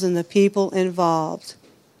it builds in the people involved.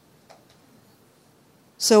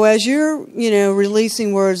 So as you're,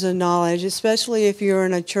 releasing words of knowledge, especially if you're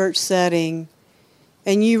in a church setting,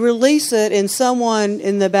 and you release it and someone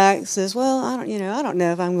in the back says, "Well, I don't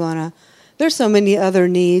know if I'm going to, there's so many other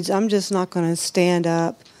needs, I'm just not going to stand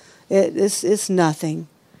up. It's nothing."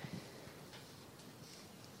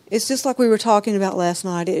 It's just like we were talking about last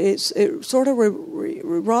night. It sort of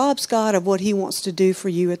robs God of what He wants to do for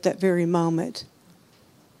you at that very moment.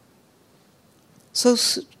 So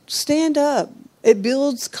stand up. It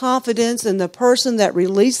builds confidence in the person that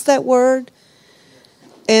released that word.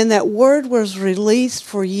 And that word was released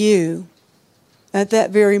for you at that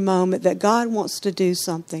very moment, that God wants to do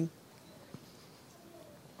something.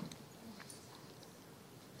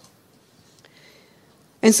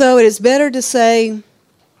 And so it is better to say,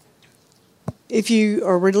 if you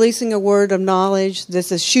are releasing a word of knowledge,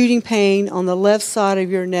 there's a shooting pain on the left side of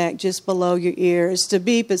your neck, just below your ear, is to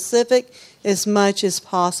be specific as much as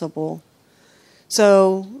possible.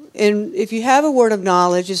 So, if you have a word of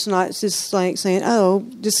knowledge, it's not just like saying, "Oh,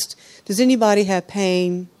 does anybody have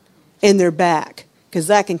pain in their back?" Because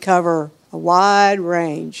that can cover a wide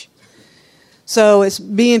range. So it's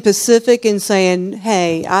being specific and saying,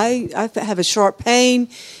 hey, I have a sharp pain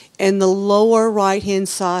in the lower right-hand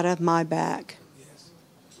side of my back. Yes.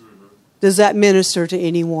 Does that minister to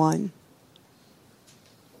anyone?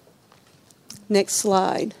 Next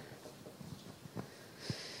slide.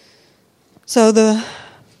 So the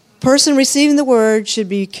person receiving the word should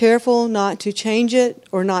be careful not to change it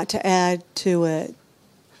or not to add to it.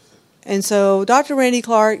 And so Dr. Randy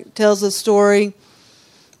Clark tells a story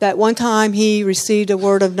that one time he received a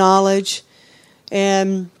word of knowledge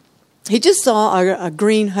and he just saw a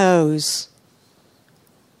green hose.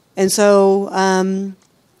 And so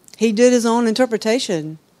he did his own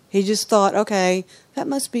interpretation. He just thought, okay, that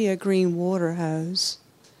must be a green water hose.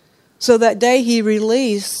 So that day he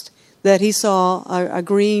released that he saw a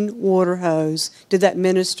green water hose. Did that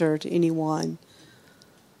minister to anyone?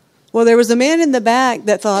 Well, there was a man in the back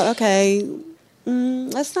that thought, okay,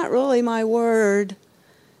 that's not really my word.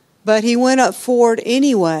 But he went up forward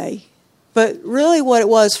anyway. But really what it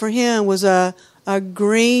was for him was a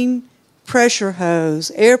green pressure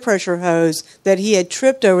hose, air pressure hose that he had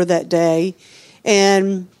tripped over that day.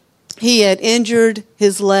 And he had injured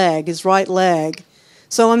his leg, his right leg.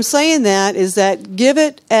 So I'm saying that is that give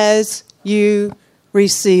it as you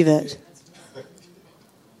receive it.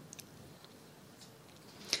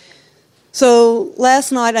 So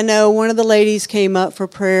last night, I know one of the ladies came up for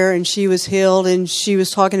prayer and she was healed and she was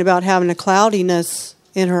talking about having a cloudiness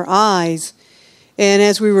in her eyes. And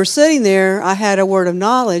as we were sitting there, I had a word of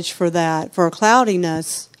knowledge for that, for a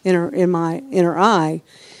cloudiness in her eye.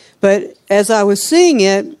 But as I was seeing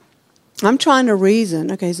it, I'm trying to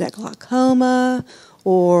reason, okay, is that glaucoma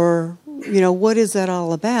or, what is that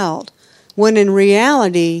all about? When in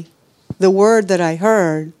reality, the word that I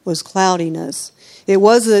heard was cloudiness. It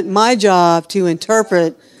wasn't my job to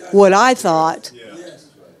interpret what I thought,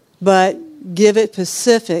 but give it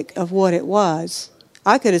specific of what it was.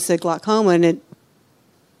 I could have said glaucoma and it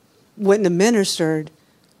wouldn't have ministered.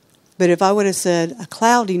 But if I would have said a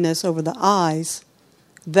cloudiness over the eyes,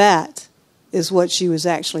 that is what she was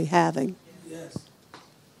actually having. Yes.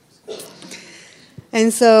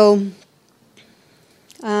 And so,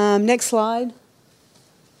 next slide.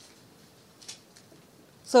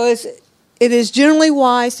 So it is generally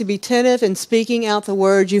wise to be attentive in speaking out the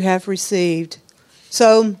word you have received.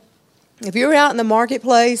 So if you're out in the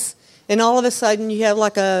marketplace and all of a sudden you have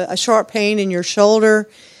like a sharp pain in your shoulder,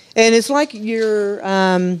 and it's like you're...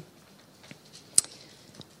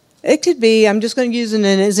 It could be, I'm just going to use an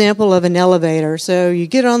example of an elevator. So you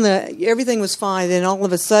get on everything was fine, then all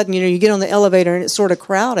of a sudden, you get on the elevator and it's sort of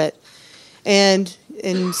crowded. And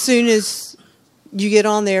as soon as you get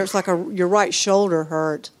on there, it's like your right shoulder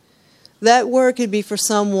hurt. That word could be for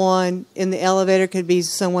someone in the elevator, could be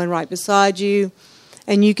someone right beside you.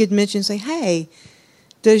 And you could mention, say, hey,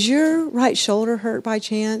 does your right shoulder hurt by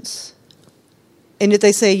chance? And if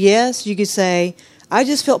they say yes, you could say, I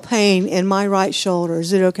just felt pain in my right shoulder.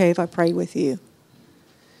 Is it okay if I pray with you?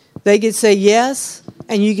 They could say yes,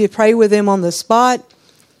 and you could pray with them on the spot.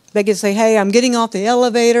 They could say, hey, I'm getting off the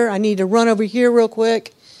elevator. I need to run over here real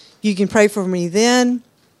quick. You can pray for me then.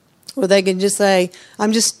 Or they can just say,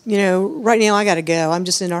 I'm just, right now I got to go. I'm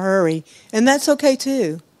just in a hurry. And that's okay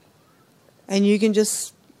too. And you can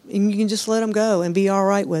just let them go and be all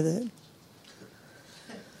right with it.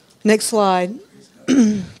 Next slide.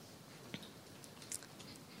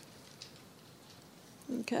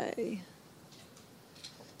 Okay.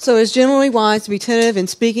 So it's generally wise to be attentive in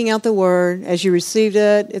speaking out the word as you received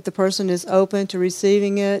it. If the person is open to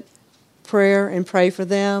receiving it, prayer and pray for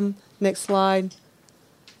them. Next slide.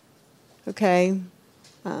 Okay.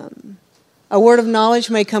 A word of knowledge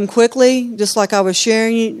may come quickly, just like I was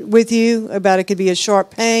sharing with you about it could be a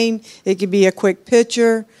sharp pain, it could be a quick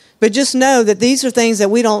picture. But just know that these are things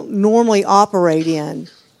that we don't normally operate in.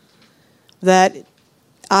 That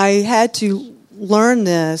I had to learn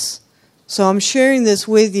this, so I'm sharing this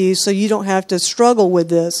with you so you don't have to struggle with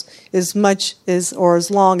this as much as or as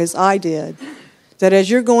long as I did. That as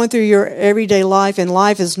you're going through your everyday life and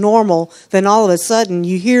life is normal, then all of a sudden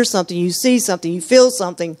you hear something, you see something, you feel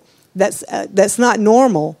something that's not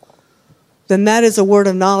normal, then that is a word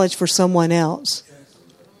of knowledge for someone else.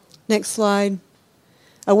 Next slide.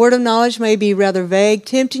 A word of knowledge may be rather vague,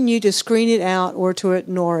 tempting you to screen it out or to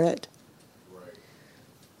ignore it.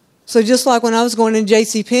 So just like when I was going to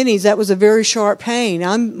JCPenney's, that was a very sharp pain.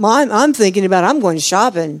 I'm thinking about I'm going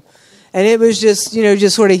shopping, and it was just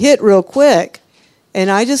just sort of hit real quick, and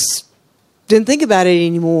I just didn't think about it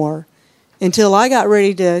anymore until I got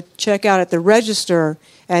ready to check out at the register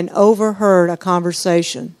and overheard a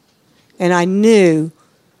conversation, and I knew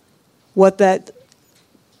what that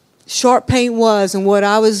sharp pain was and what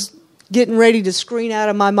I was getting ready to screen out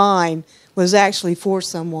of my mind was actually for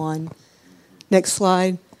someone. Next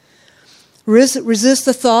slide. Resist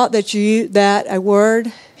the thought that a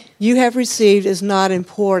word you have received is not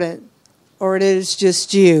important, or it is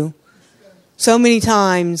just you. So many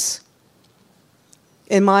times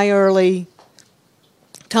in my early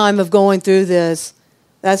time of going through this,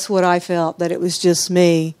 that's what I felt, that it was just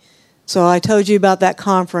me. So I told you about that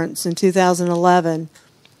conference in 2011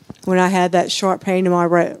 when I had that sharp pain in my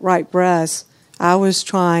right breast. I was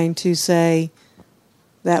trying to say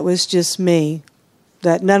that was just me,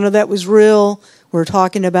 that none of that was real. We're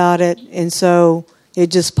talking about it, and so it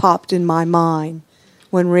just popped in my mind,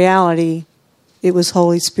 when in reality it was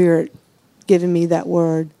Holy Spirit giving me that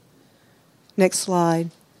word. Next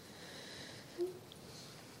slide.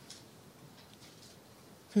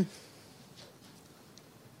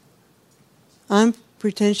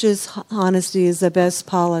 Unpretentious honesty is the best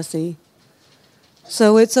policy.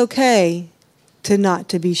 So it's okay to not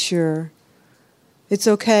to be sure. It's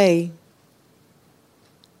okay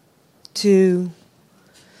to,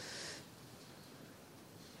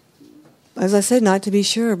 as I said, not to be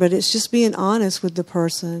sure, but it's just being honest with the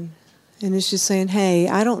person. And it's just saying, hey,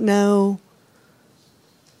 I don't know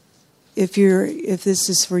if this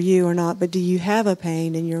is for you or not, but do you have a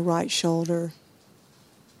pain in your right shoulder?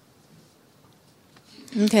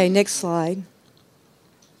 Okay, next slide.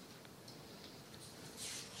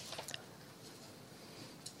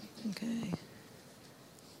 Okay.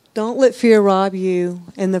 Don't let fear rob you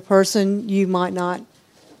and the person you might not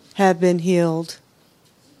have been healed.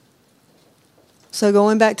 So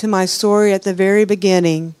going back to my story at the very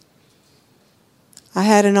beginning, I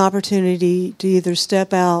had an opportunity to either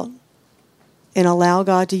step out and allow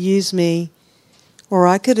God to use me, or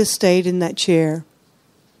I could have stayed in that chair.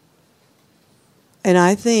 And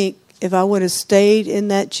I think if I would have stayed in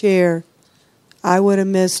that chair, I would have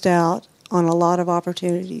missed out on a lot of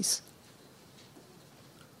opportunities.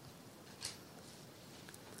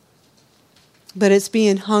 But it's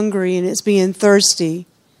being hungry and it's being thirsty.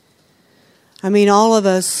 I mean, all of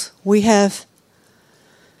us, we have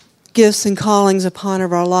gifts and callings upon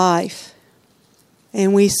our life.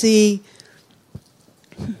 And we see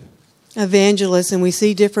evangelists and we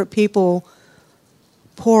see different people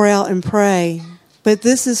pour out and pray. But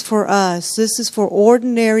this is for us. This is for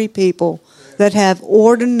ordinary people that have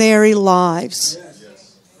ordinary lives.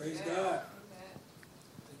 Yes. Praise God.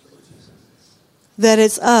 That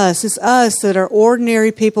it's us. It's us that are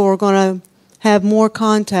ordinary people who are going to have more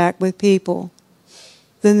contact with people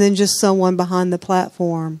than just someone behind the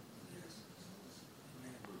platform.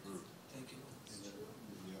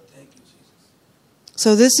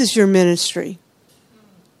 So this is your ministry.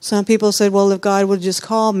 Some people said, well, if God would just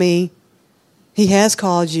call me, He has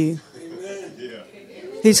called you.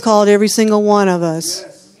 Amen. He's called every single one of us.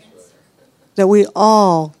 Yes. That we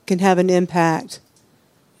all can have an impact.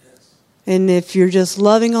 Yes. And if you're just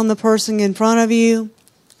loving on the person in front of you,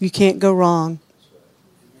 you can't go wrong.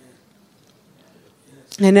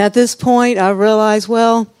 And at this point, I realized,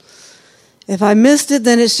 well, if I missed it,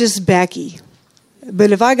 then it's just Becky.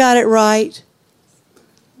 But if I got it right,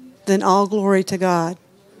 then all glory to God.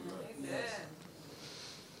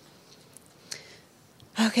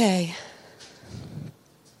 Okay.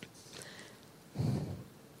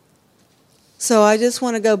 So I just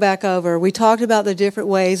want to go back over. We talked about the different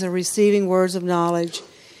ways of receiving words of knowledge,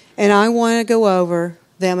 and I want to go over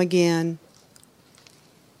them again.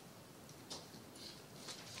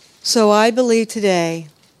 So I believe today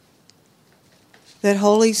that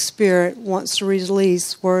Holy Spirit wants to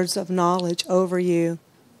release words of knowledge over you.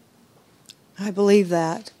 I believe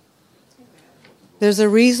that. There's a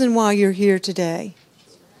reason why you're here today.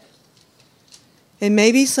 And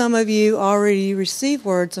maybe some of you already received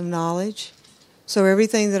words of knowledge. So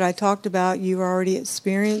everything that I talked about, you've already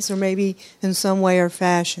experienced, or maybe in some way or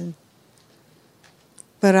fashion.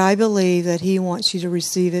 But I believe that He wants you to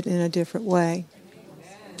receive it in a different way.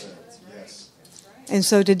 And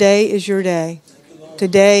so today is your day.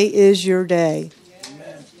 Today is your day.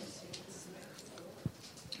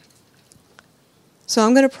 So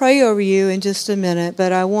I'm going to pray over you in just a minute,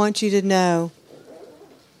 but I want you to know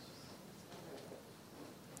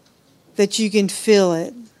that you can feel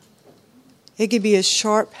it. It could be a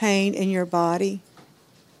sharp pain in your body.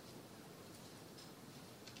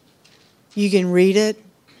 You can read it.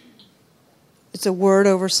 It's a word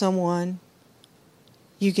over someone.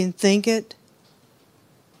 You can think it.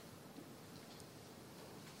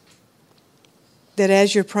 That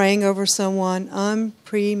as you're praying over someone,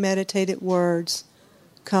 unpremeditated words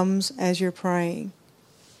comes as you're praying.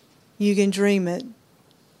 You can dream it.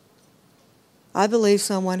 I believe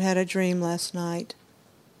someone had a dream last night.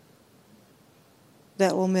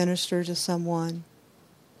 that will minister to someone.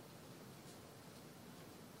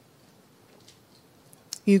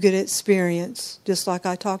 You get experience, just like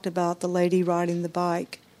I talked about the lady riding the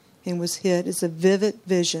bike and was hit. It's a vivid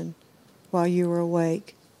vision while you were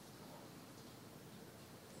awake.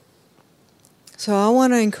 So I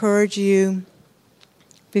want to encourage you,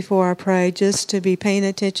 before I pray, just to be paying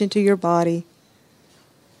attention to your body.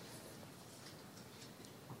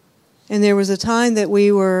 And there was a time that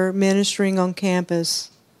we were ministering on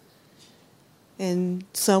campus, and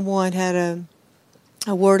someone had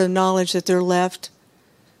a word of knowledge that their left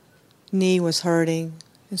knee was hurting.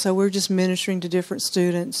 And so we were just ministering to different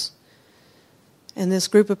students. And this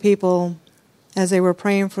group of people, as they were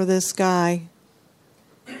praying for this guy,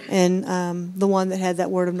 and the one that had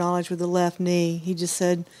that word of knowledge with the left knee, he just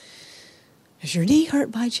said, "Is your knee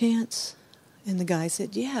hurt by chance?" And the guy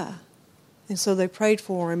said, "Yeah." And so they prayed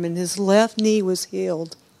for him, and his left knee was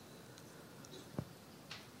healed.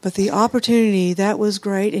 But the opportunity, that was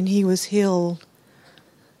great, and he was healed.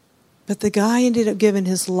 But the guy ended up giving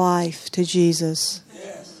his life to Jesus.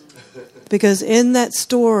 Yes. Because in that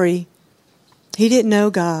story, he didn't know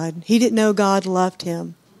God. He didn't know God loved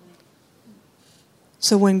him.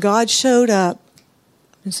 So when God showed up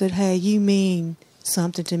and said, "Hey, you mean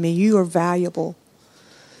something to me. You are valuable.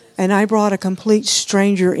 And I brought a complete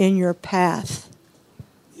stranger in your path."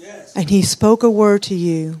 Yes. And he spoke a word to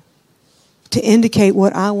you to indicate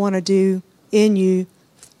what I want to do in you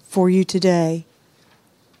for you today.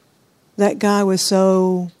 That guy was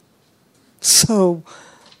so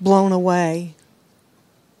blown away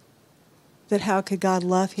that how could God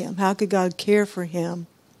love him? How could God care for him?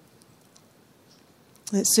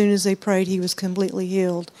 As soon as they prayed, he was completely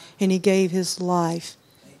healed, and he gave his life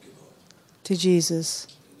to Jesus.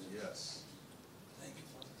 Yes. Thank you,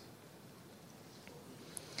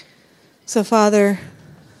 Father. So, Father,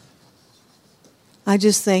 I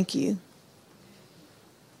just thank you.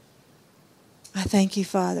 I thank you,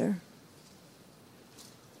 Father.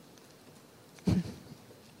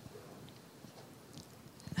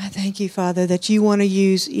 I thank you, Father, that you want to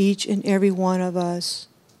use each and every one of us.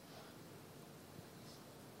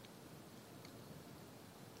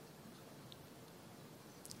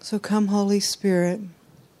 So come, Holy Spirit.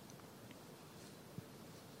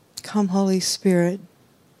 Come, Holy Spirit.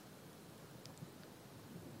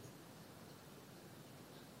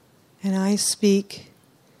 And I speak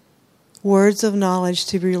words of knowledge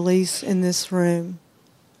to release in this room.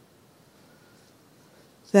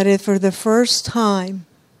 That if for the first time,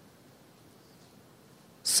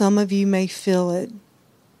 some of you may feel it.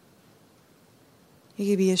 It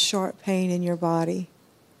could be a sharp pain in your body.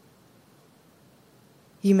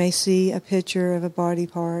 You may see a picture of a body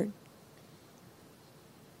part.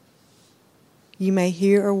 You may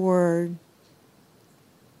hear a word.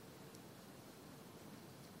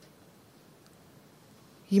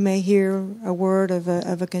 You may hear a word of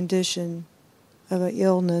a condition, of an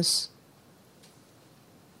illness.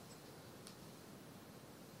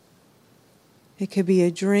 It could be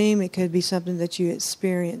a dream. It could be something that you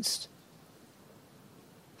experienced.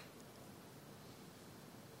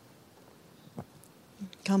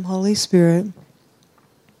 Come, Holy Spirit.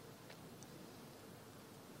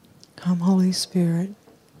 Come, Holy Spirit.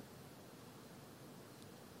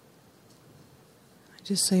 I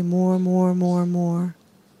just say more, more, more, more.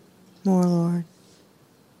 More, Lord.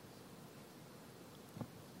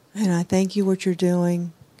 And I thank you what you're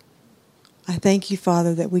doing. I thank you,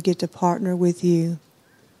 Father, that we get to partner with you.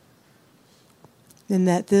 And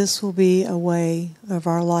that this will be a way of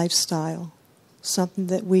our lifestyle. Something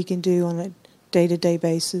that we can do on a day-to-day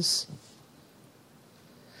basis.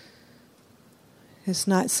 It's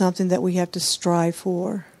not something that we have to strive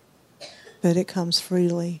for, but it comes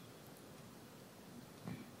freely.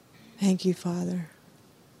 Thank you, Father.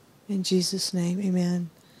 In Jesus' name, amen.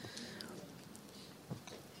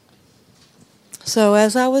 So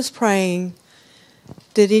as I was praying,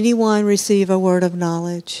 did anyone receive a word of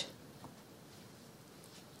knowledge?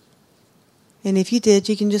 And if you did,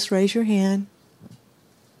 you can just raise your hand.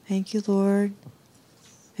 Thank you, Lord.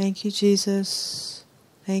 Thank you, Jesus.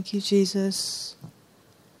 Thank you, Jesus.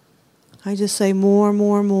 I just say more,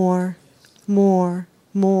 more, more, more,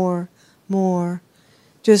 more, more.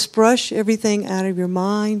 Just brush everything out of your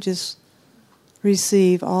mind. Just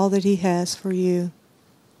receive all that He has for you.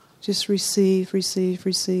 Just receive, receive,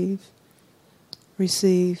 receive.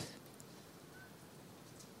 Receive.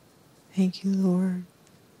 Thank you, Lord.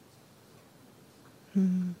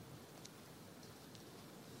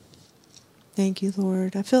 Thank you,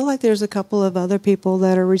 Lord. I feel like there's a couple of other people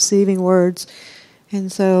that are receiving words.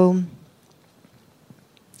 And so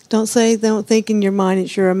don't think in your mind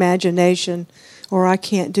it's your imagination or I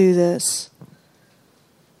can't do this.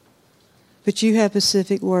 But you have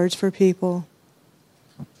specific words for people.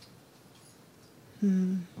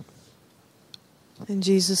 In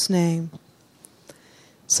Jesus' name.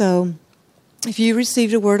 So, if you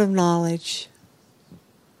received a word of knowledge,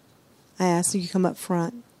 I ask that you come up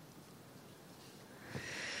front.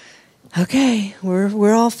 Okay,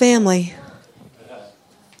 we're all family.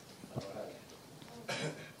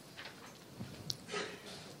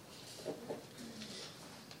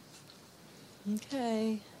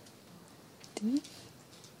 Okay.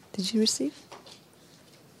 Did you receive?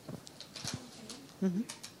 Mm-hmm.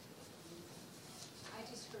 I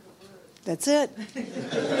just heard a word. That's it.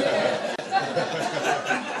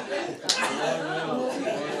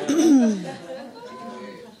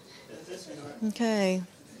 Okay.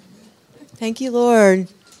 Thank you, Lord.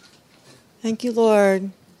 Thank you,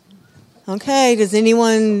 Lord. Okay, does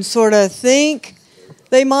anyone sort of think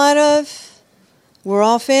they might have? We're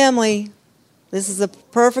all family. This is a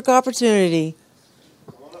perfect opportunity.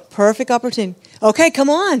 Perfect opportunity. Okay, come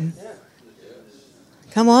on.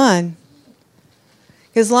 Come on.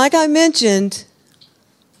 Because like I mentioned,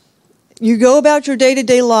 you go about your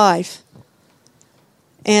day-to-day life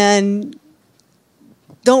and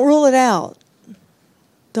don't rule it out.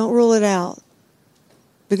 Don't rule it out.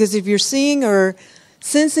 Because if you're seeing or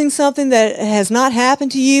sensing something that has not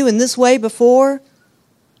happened to you in this way before,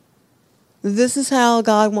 this is how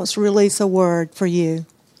God wants to release a word for you,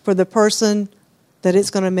 for the person that it's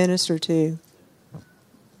going to minister to.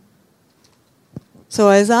 So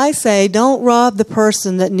as I say, don't rob the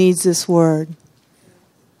person that needs this word.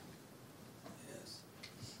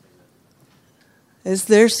 Is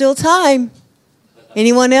there still time?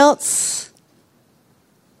 Anyone else?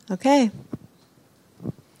 Okay.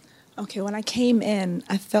 Okay, when I came in,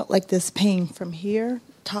 I felt like this pain from here,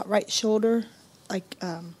 top right shoulder, like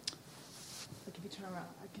if you turn around,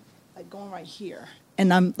 like going right here.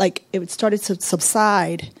 And I'm like, it started to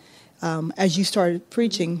subside as you started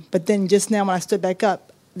preaching, but then just now when I stood back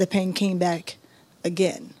up, the pain came back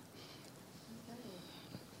again.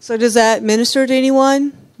 So does that minister to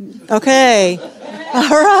anyone? Okay. All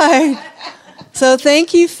right. So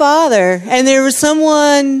thank you, Father. And there was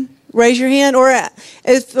someone, raise your hand, or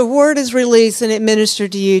if the word is released and it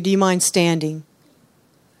ministered to you, do you mind standing?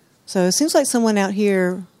 So it seems like someone out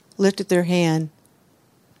here lifted their hand.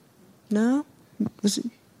 No?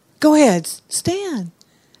 Go ahead, stand.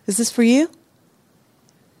 Is this for you?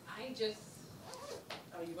 I just,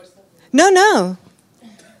 oh, you were something. No.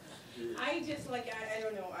 I just, like, I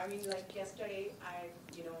don't know. I mean, like, yesterday, I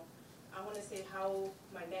want to say how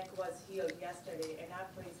my neck was healed yesterday, and I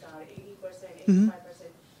praised God, 80%, 85%.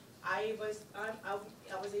 I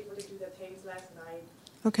was able to do the things last night.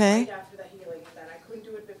 Okay. Right after the healing that I couldn't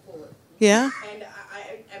do it before. Yeah? And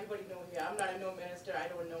everybody knows here, I'm not a no minister, I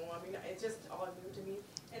don't know. I mean, it's just all new to me.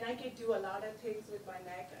 And I could do a lot of things with my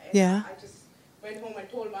neck. And Yeah. I just went home and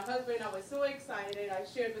told my husband. I was so excited. I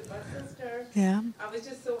shared with my sister. Yeah. I was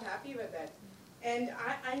just so happy with it. And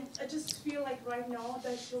I just feel like right now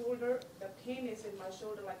the shoulder, the pain is in my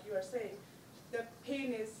shoulder, like you are saying. The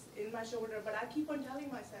pain is in my shoulder, but I keep on telling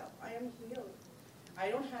myself, I am healed. I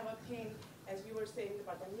don't have a pain, as you were saying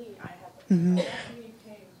about the knee. I have a knee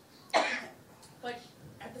pain. But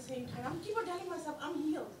at the same time, I keep on telling myself, I'm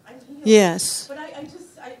healed. I'm healed. Yes. But I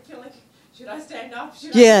feel like, should I stand up?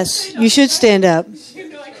 Yes, you should stand up. I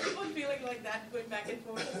keep on feeling like that, going back and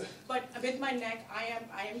forth. But with my neck, I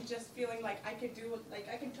am just feeling like I could do, like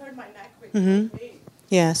I can turn my neck with no pain.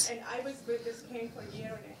 Yes. And I was with this pain for a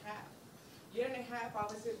year and a half. I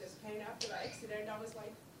was with this pain after the accident. I was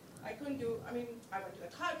like, I couldn't do, I mean, I went to the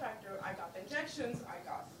chiropractor, I got the injections, I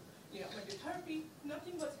got, went to therapy,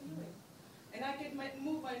 nothing was healing. And I could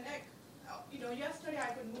move my neck, yesterday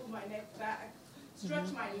I could move my neck back,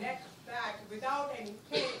 stretch my neck back without any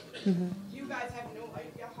pain. You guys have no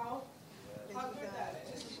idea how good that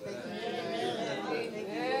is.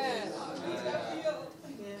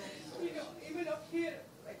 Even up here,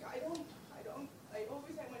 like I always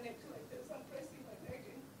have my neck like this. I'm pressing my neck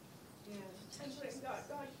and praying, God,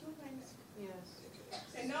 heal my neck. Yes.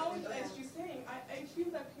 And now, as you're saying, I feel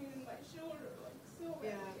that pain in my shoulder, like so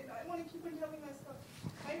bad. And I want to keep on telling myself,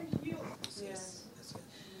 I am healed. Yes. So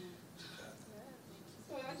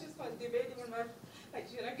I just was debating on like,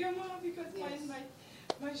 should I come on because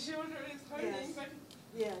my shoulder is hurting. Yes. But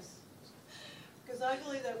Yes. Because I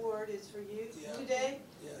believe that word is for you today.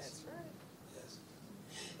 Yes. that's right. Yes.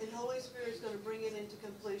 And Holy Spirit is going to bring it into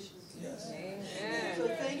completion. Yes. So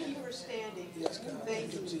thank you for standing. Yes, God.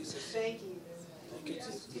 Thank you. Jesus. Thank you. Thank you,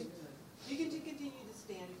 Jesus. You can continue to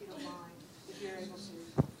stand if you don't mind, if you're able to.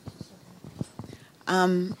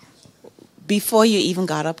 before you even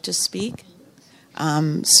got up to speak,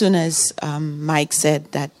 soon as Mike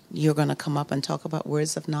said that you're going to come up and talk about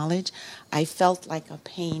words of knowledge, I felt like a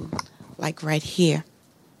pain, like right here.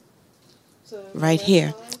 Right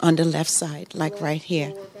here, on the left side, like right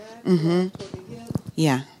here. Mm-hmm.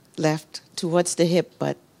 Yeah, left towards the hip,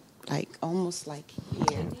 but like almost like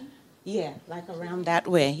here. Yeah, like around that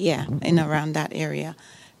way. Yeah, and around that area.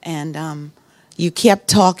 And you kept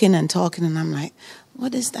talking and talking, and I'm like,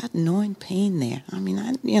 what is that gnawing pain there? I mean,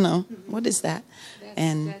 what is that?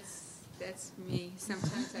 That's me.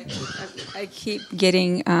 Sometimes I keep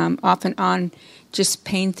getting off and on just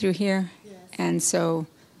pain through here, and so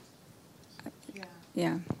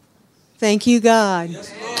yeah. Thank you, God,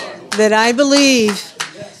 that I believe.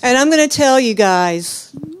 And I'm going to tell you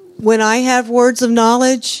guys, when I have words of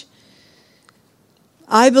knowledge,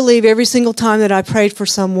 I believe every single time that I prayed for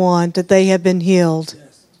someone that they have been healed.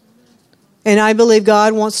 And I believe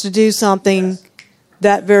God wants to do something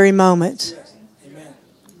that very moment.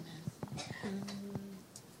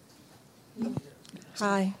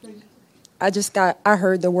 Hi. I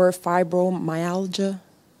heard the word fibromyalgia.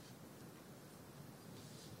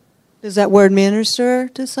 Does that word minister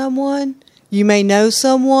to someone? You may know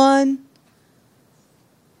someone.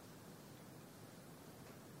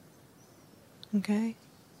 Okay.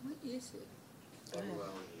 What is it?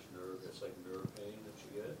 Fibromyalgia is nerve. It's like nerve pain that you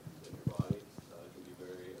get in your body. It can be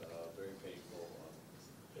very, very painful.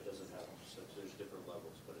 It doesn't have. There's different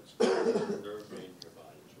levels, but it's nerve pain in your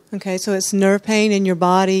body. Okay, so it's nerve pain in your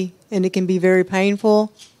body, and it can be very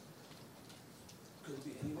painful. Could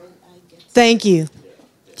be anywhere. Thank you.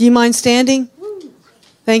 Do you mind standing?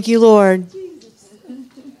 Thank you, Lord.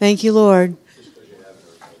 Thank you, Lord.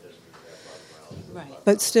 Right.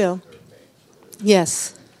 But still,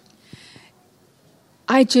 yes.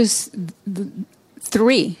 I just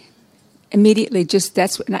three immediately. Just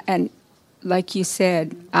that's what, and like you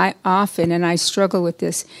said, I often and I struggle with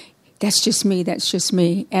this. That's just me. That's just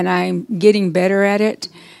me, and I'm getting better at it.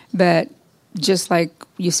 But just like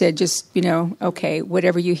you said, just, okay,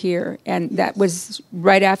 whatever you hear. And that was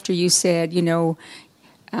right after you said,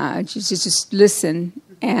 just listen.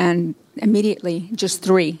 And immediately, just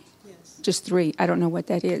three. Just three. I don't know what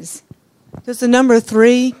that is. Does the number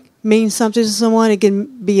 3 mean something to someone? It can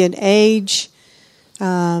be an age.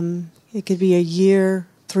 It could be a year,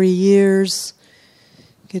 3 years.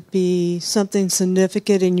 It could be something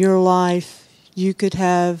significant in your life. You could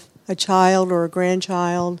have a child or a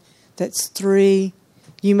grandchild that's 3.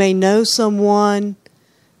 You may know someone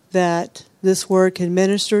that this word can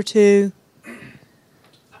minister to.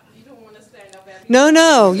 You don't want to stand up at me.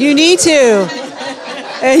 No, you need to.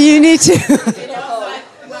 You need to.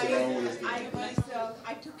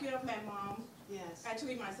 I took care of my mom. Yes.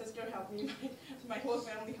 Actually, my sister helped me. My whole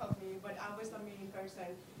family helped me, but I was the main person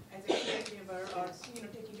as a caregiver or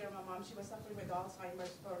taking care of my mom. She was suffering with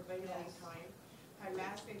Alzheimer's for a very long time. Her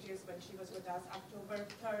last stages when she was with us, October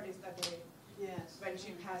 3rd is the day when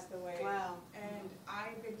she passed away. Wow. And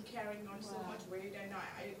I've been carrying on so much weight, and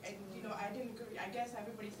I didn't grieve. I guess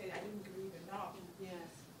everybody said I didn't grieve enough.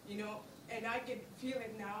 Yes. And I can feel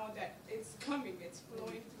it now that it's coming, it's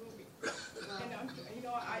flowing through me. And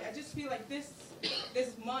I just feel like this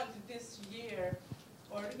month, this year,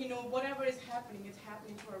 or whatever is happening, it's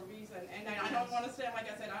happening for a reason. And I don't want to stand, like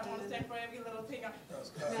I said, I don't want to stand for every little thing.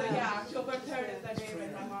 So yeah, October 3rd is the day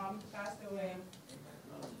when my mom passed away.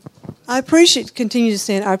 I continue to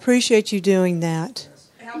stand. I appreciate you doing that.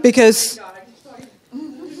 Because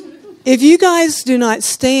if you guys do not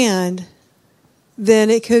stand, then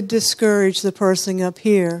it could discourage the person up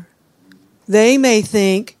here. They may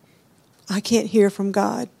think, I can't hear from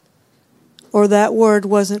God, or that word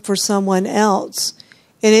wasn't for someone else.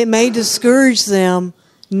 And it may discourage them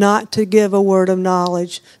not to give a word of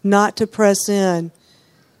knowledge, not to press in.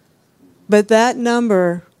 But that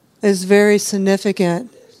number is very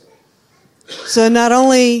significant. So not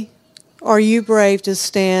only are you brave to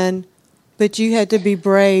stand, but you had to be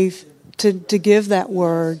brave to give that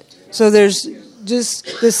word. So there's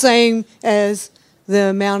just the same as the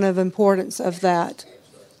amount of importance of that.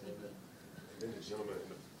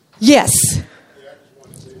 Yes.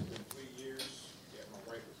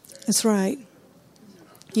 That's right.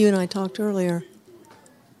 You and I talked earlier.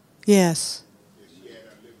 Yes.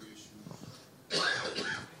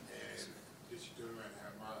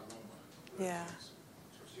 Yeah.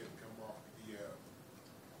 So she had to come off the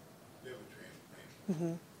liver transplant.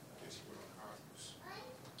 Mm-hmm. She went on hospice.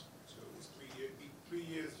 So it was 3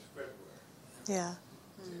 years February. Yeah.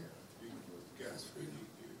 We got 3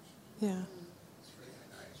 years. Yeah. It's very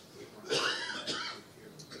nice.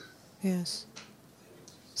 Yes.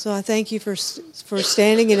 So I thank you for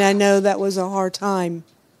standing, and I know that was a hard time,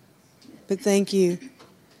 but thank you.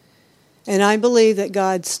 And I believe that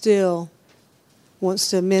God still wants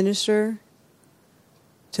to minister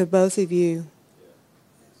to both of you.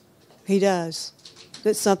 He does.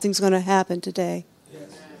 That something's going to happen today.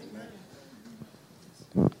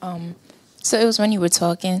 So it was when you were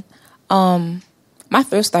talking. My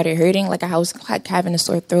throat started hurting, like I was like having a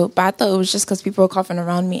sore throat, but I thought it was just because people were coughing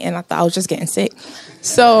around me, and I thought I was just getting sick.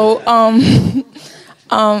 So,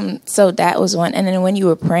 so that was one. And then when you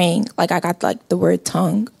were praying, like I got like the word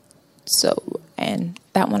tongue. So, and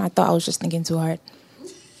that one I thought I was just thinking too hard.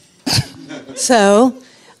 So,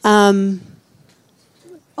 on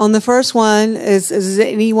the first one, does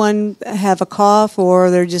anyone have a cough or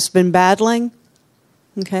they've just been battling?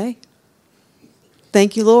 Okay.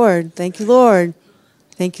 Thank you, Lord. Thank you, Lord.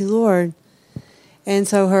 Thank you, Lord. And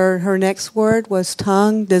so her next word was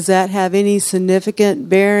tongue. Does that have any significant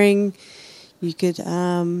bearing? You could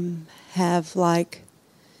have like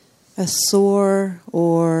a sore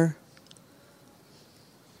or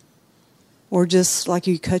just like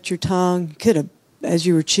you cut your tongue. You could have, as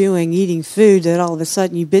you were chewing, eating food, that all of a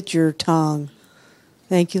sudden you bit your tongue.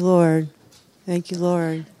 Thank you, Lord. Thank you,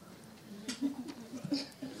 Lord.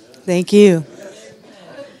 Thank you.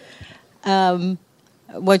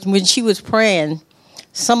 When she was praying,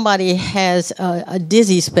 somebody has a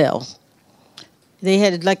dizzy spell. They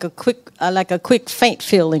had like a quick faint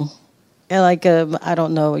feeling, and like I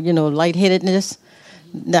don't know, lightheadedness.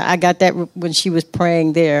 I got that when she was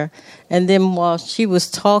praying there, and then while she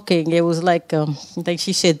was talking, it was like I think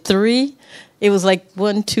she said 3. It was like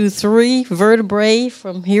 1, 2, 3 vertebrae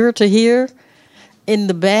from here to here in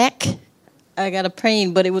the back. I got a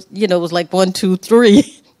pain, but it was it was like 1, 2,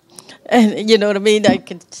 3. And you know what I mean? I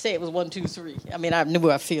could say it was 1, 2, 3. I mean, I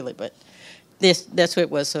knew I feel it, but that's what it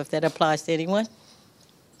was. So if that applies to anyone.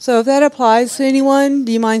 So if that applies to anyone,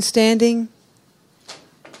 do you mind standing?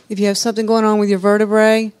 If you have something going on with your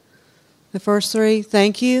vertebrae, the first 3,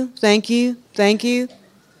 thank you, thank you, thank you.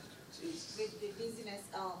 With the dizziness,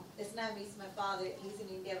 it's not me, it's my father. He's in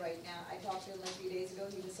India right now. I talked to him a few days ago.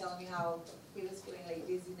 He was telling me how he was feeling like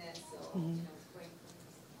dizziness.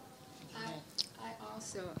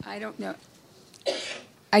 So, I don't know.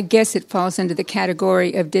 I guess it falls under the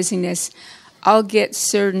category of dizziness. I'll get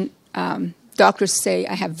certain doctors say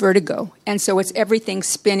I have vertigo, and so it's everything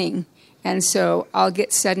spinning, and so I'll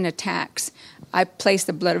get sudden attacks. I place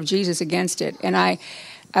the blood of Jesus against it, and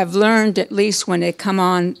I've learned, at least when they come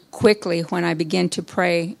on quickly, when I begin to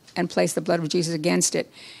pray and place the blood of Jesus against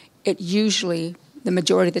it, it usually, the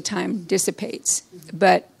majority of the time, dissipates.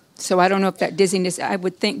 But so I don't know if that dizziness, I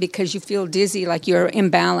would think because you feel dizzy, like you're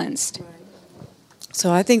imbalanced.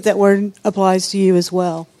 So I think that word applies to you as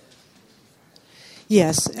well.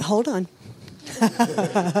 Yes, hold on.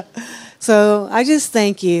 So I just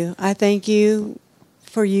thank you. I thank you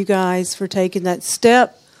for you guys for taking that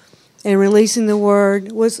step and releasing the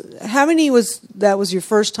word. How many was your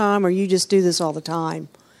first time, or you just do this all the time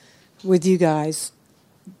with you guys?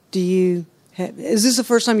 Is this the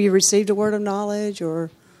first time you received a word of knowledge,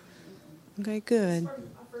 or? Okay, good.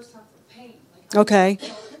 Okay,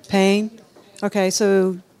 pain. Okay,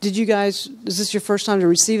 so is this your first time to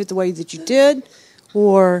receive it the way that you did,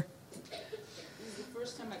 or? This is the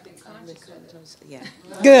first time I've been conscious. Yeah.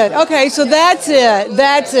 Good. Okay, so that's it.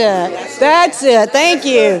 Thank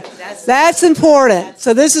you. That's important.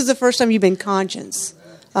 So this is the first time you've been conscious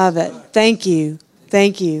of it. Thank you.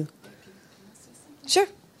 Sure.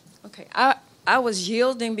 Okay, I was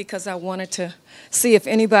yielding because I wanted to see if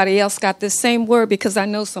anybody else got this same word, because I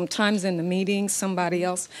know sometimes in the meeting somebody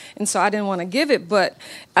else, and so I didn't want to give it, but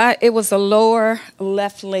it was the lower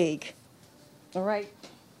left leg, right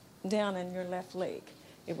down in your left leg.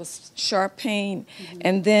 It was sharp pain,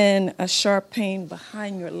 and then a sharp pain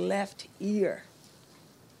behind your left ear.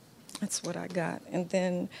 That's what I got. And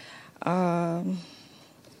then it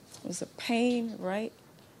was a pain right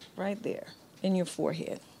there in your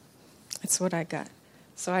forehead. That's what I got.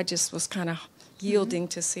 So I just was kind of yielding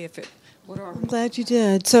to see if it would. I'm glad you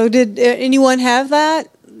did. So did anyone have that?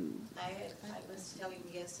 I was telling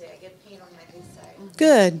you yesterday, I get pain on my this side.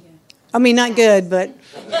 Good. I mean, not good, but.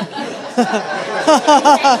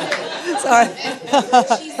 Sorry.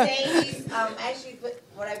 She's saying is actually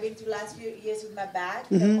what I've been through last few years with my back,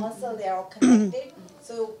 the muscle, they're all connected.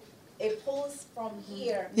 So it pulls from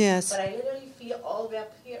here. Yes. But I literally feel all the way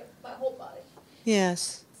up here, my whole body.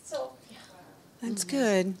 Yes. So, yeah. That's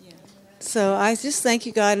good. So I just thank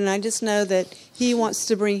you, God, and I just know that He wants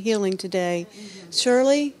to bring healing today.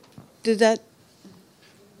 Shirley, did that?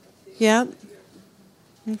 Yeah?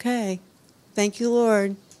 Okay. Thank you,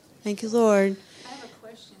 Lord. Thank you, Lord. I have a question.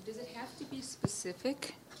 question. Does it have to be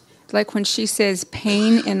specific? Like when she says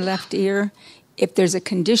pain in left ear, if there's a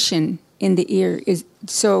condition in the ear, is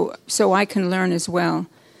so I can learn as well.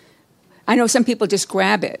 I know some people just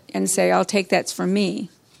grab it and say, I'll take that's for me.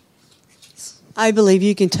 I believe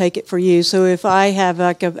you can take it for you. So if I have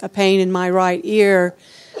like a pain in my right ear,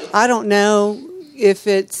 I don't know if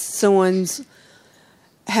it's someone's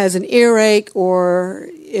has an earache or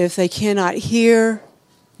if they cannot hear.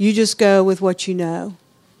 You just go with what you know.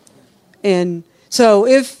 And so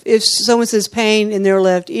if someone says pain in their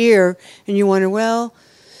left ear and you wonder, well,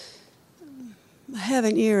 I have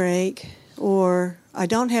an earache or I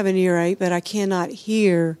don't have an earache but I cannot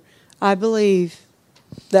hear, I believe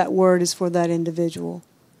that word is for that individual.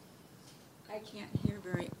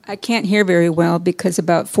 I can't hear very well because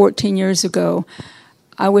about 14 years ago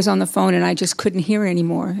I was on the phone and I just couldn't hear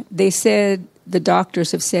anymore. They said, the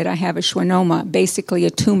doctors have said I have a schwannoma, basically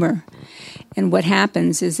a tumor. And what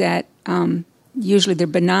happens is that usually they're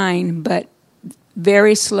benign, but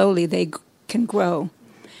very slowly they can grow.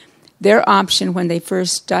 Their option when they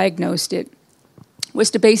first diagnosed it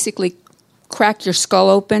was to basically crack your skull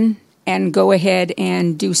open and go ahead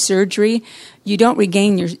and do surgery. You don't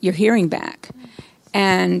regain your hearing back.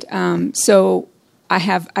 And so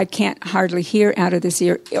I can't hardly hear out of this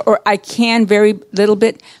ear, or I can very little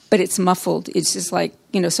bit, but it's muffled. It's just like,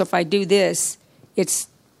 so if I do this,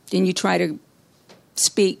 then you try to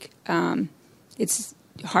speak, it's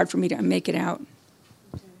hard for me to make it out.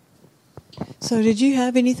 So did you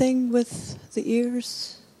have anything with the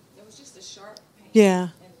ears? It was just a sharp pain. Yeah. In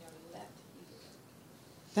the left ear.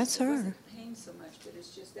 That's her. It wasn't pain so much, but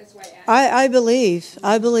it's just, that's why I asked.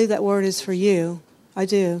 I believe that word is for you. I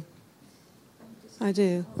do. I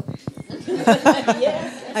do.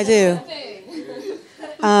 I do.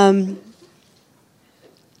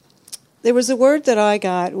 There was a word that I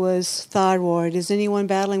got was thyroid. Is anyone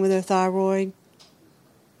battling with their thyroid?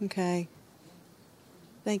 Okay.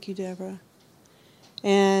 Thank you, Deborah.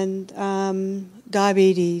 And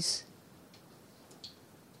diabetes.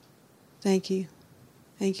 Thank you.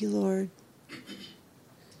 Thank you, Lord.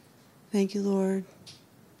 Thank you, Lord.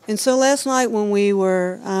 And so last night when we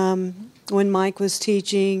were, when Mike was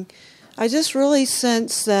teaching, I just really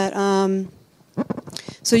sensed that,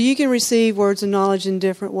 so you can receive words of knowledge in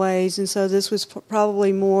different ways. And so this was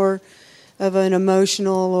probably more of an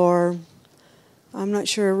emotional or, I'm not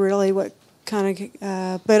sure really what kind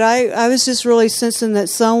of, but I was just really sensing that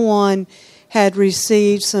someone had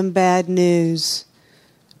received some bad news,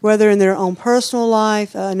 whether in their own personal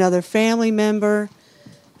life, another family member,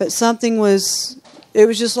 but something was, it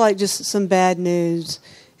was just like just some bad news.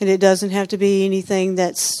 And it doesn't have to be anything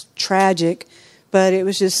that's tragic, but it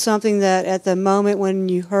was just something that at the moment when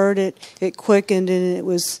you heard it, it quickened and it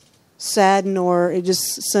was saddened or it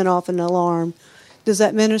just sent off an alarm. Does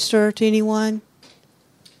that minister to anyone?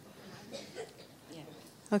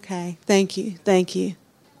 Okay, thank you, thank you.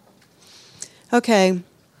 Okay,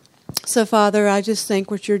 so Father, I just thank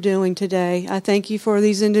what you're doing today. I thank you for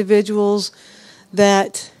these individuals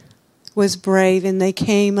that was brave and they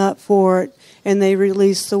came up for it and they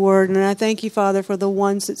released the word. And I thank you, Father, for the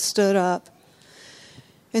ones that stood up.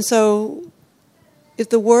 And so if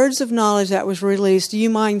the words of knowledge that was released, do you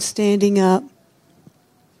mind standing up?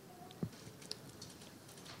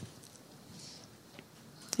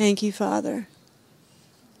 Thank you, Father.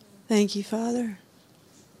 Thank you, Father.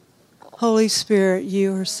 Holy Spirit,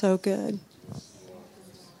 you are so good.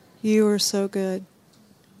 You are so good.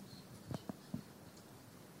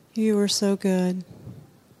 You are so good.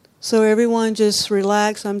 So everyone just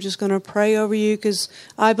relax. I'm just going to pray over you because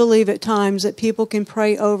I believe at times that people can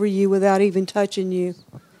pray over you without even touching you.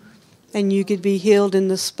 And you could be healed in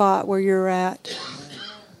the spot where you're at.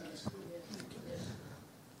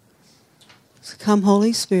 So come,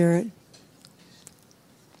 Holy Spirit.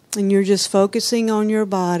 And you're just focusing on your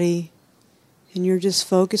body. And you're just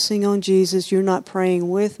focusing on Jesus. You're not praying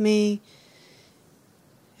with me.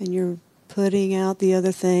 And you're putting out the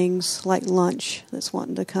other things like lunch that's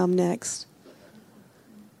wanting to come next.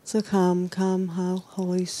 So come,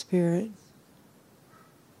 Holy Spirit.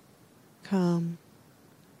 Come.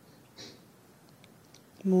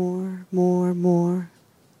 More.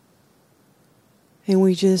 And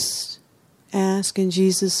we just ask in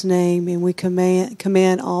Jesus' name and we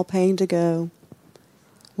command all pain to go.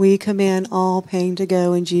 We command all pain to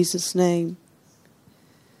go in Jesus' name.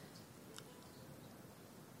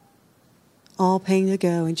 All pain to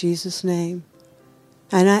go in Jesus' name.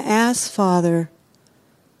 And I ask, Father,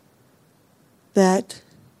 that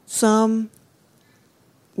some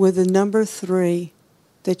with the number 3,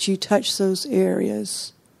 that you touch those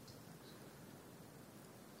areas.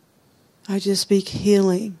 I just speak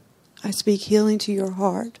healing. I speak healing to your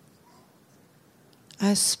heart.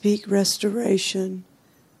 I speak restoration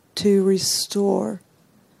to restore.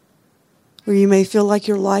 Where you may feel like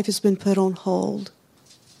your life has been put on hold.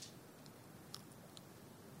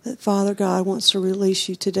 That Father God wants to release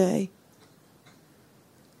you today.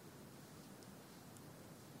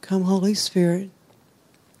 Come, Holy Spirit.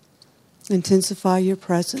 Intensify your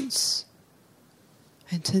presence.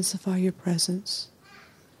 Intensify your presence.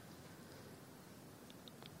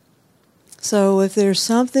 So if there's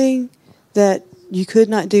something that you could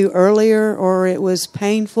not do earlier or it was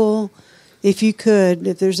painful, if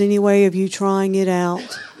there's any way of you trying it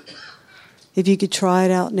out, if you could try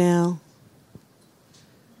it out now.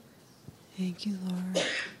 Thank you, Lord.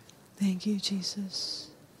 Thank you, Jesus.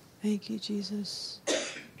 Thank you, Jesus.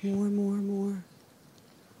 More, more, more.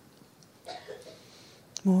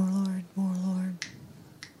 More, Lord. More, Lord.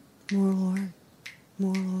 More, Lord.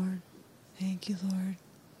 More, Lord. Thank you, Lord.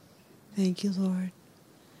 Thank you, Lord.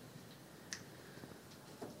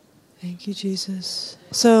 Thank you, Jesus.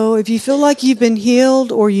 So if you feel like you've been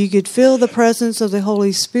healed, or you could feel the presence of the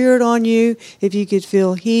Holy Spirit on you, if you could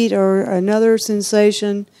feel heat or another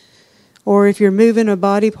sensation, or if you're moving a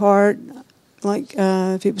body part, like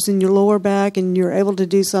if it was in your lower back and you're able to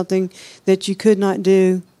do something that you could not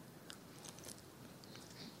do,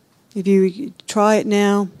 if you try it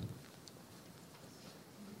now.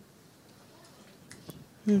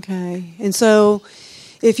 Okay. And so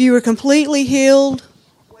if you were completely healed,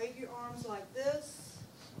 wave your arms like this.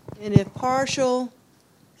 And if partial,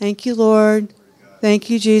 thank you, Lord.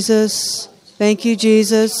 Thank you, Jesus. Thank you,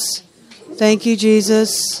 Jesus. Thank you,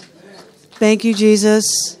 Jesus. Thank you,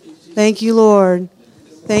 Jesus. Thank you, Lord.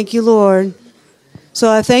 Thank you, Lord. So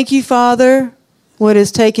I thank you, Father, what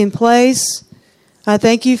has taken place. I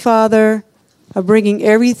thank you, Father, of bringing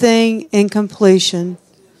everything in completion.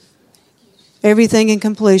 Everything in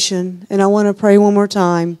completion. And I want to pray one more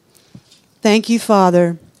time. Thank you,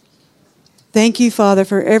 Father. Thank you, Father,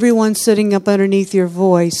 for everyone sitting up underneath your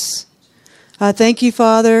voice. I thank you,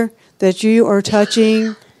 Father, that you are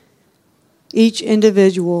touching each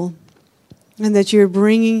individual and that you're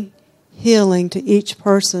bringing healing to each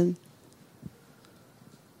person.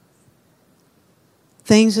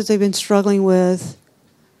 Things that they've been struggling with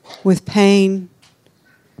pain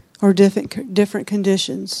or different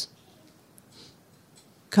conditions.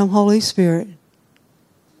 Come, Holy Spirit.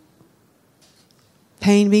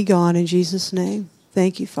 Pain be gone in Jesus' name.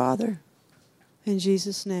 Thank you, Father. In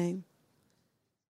Jesus' name.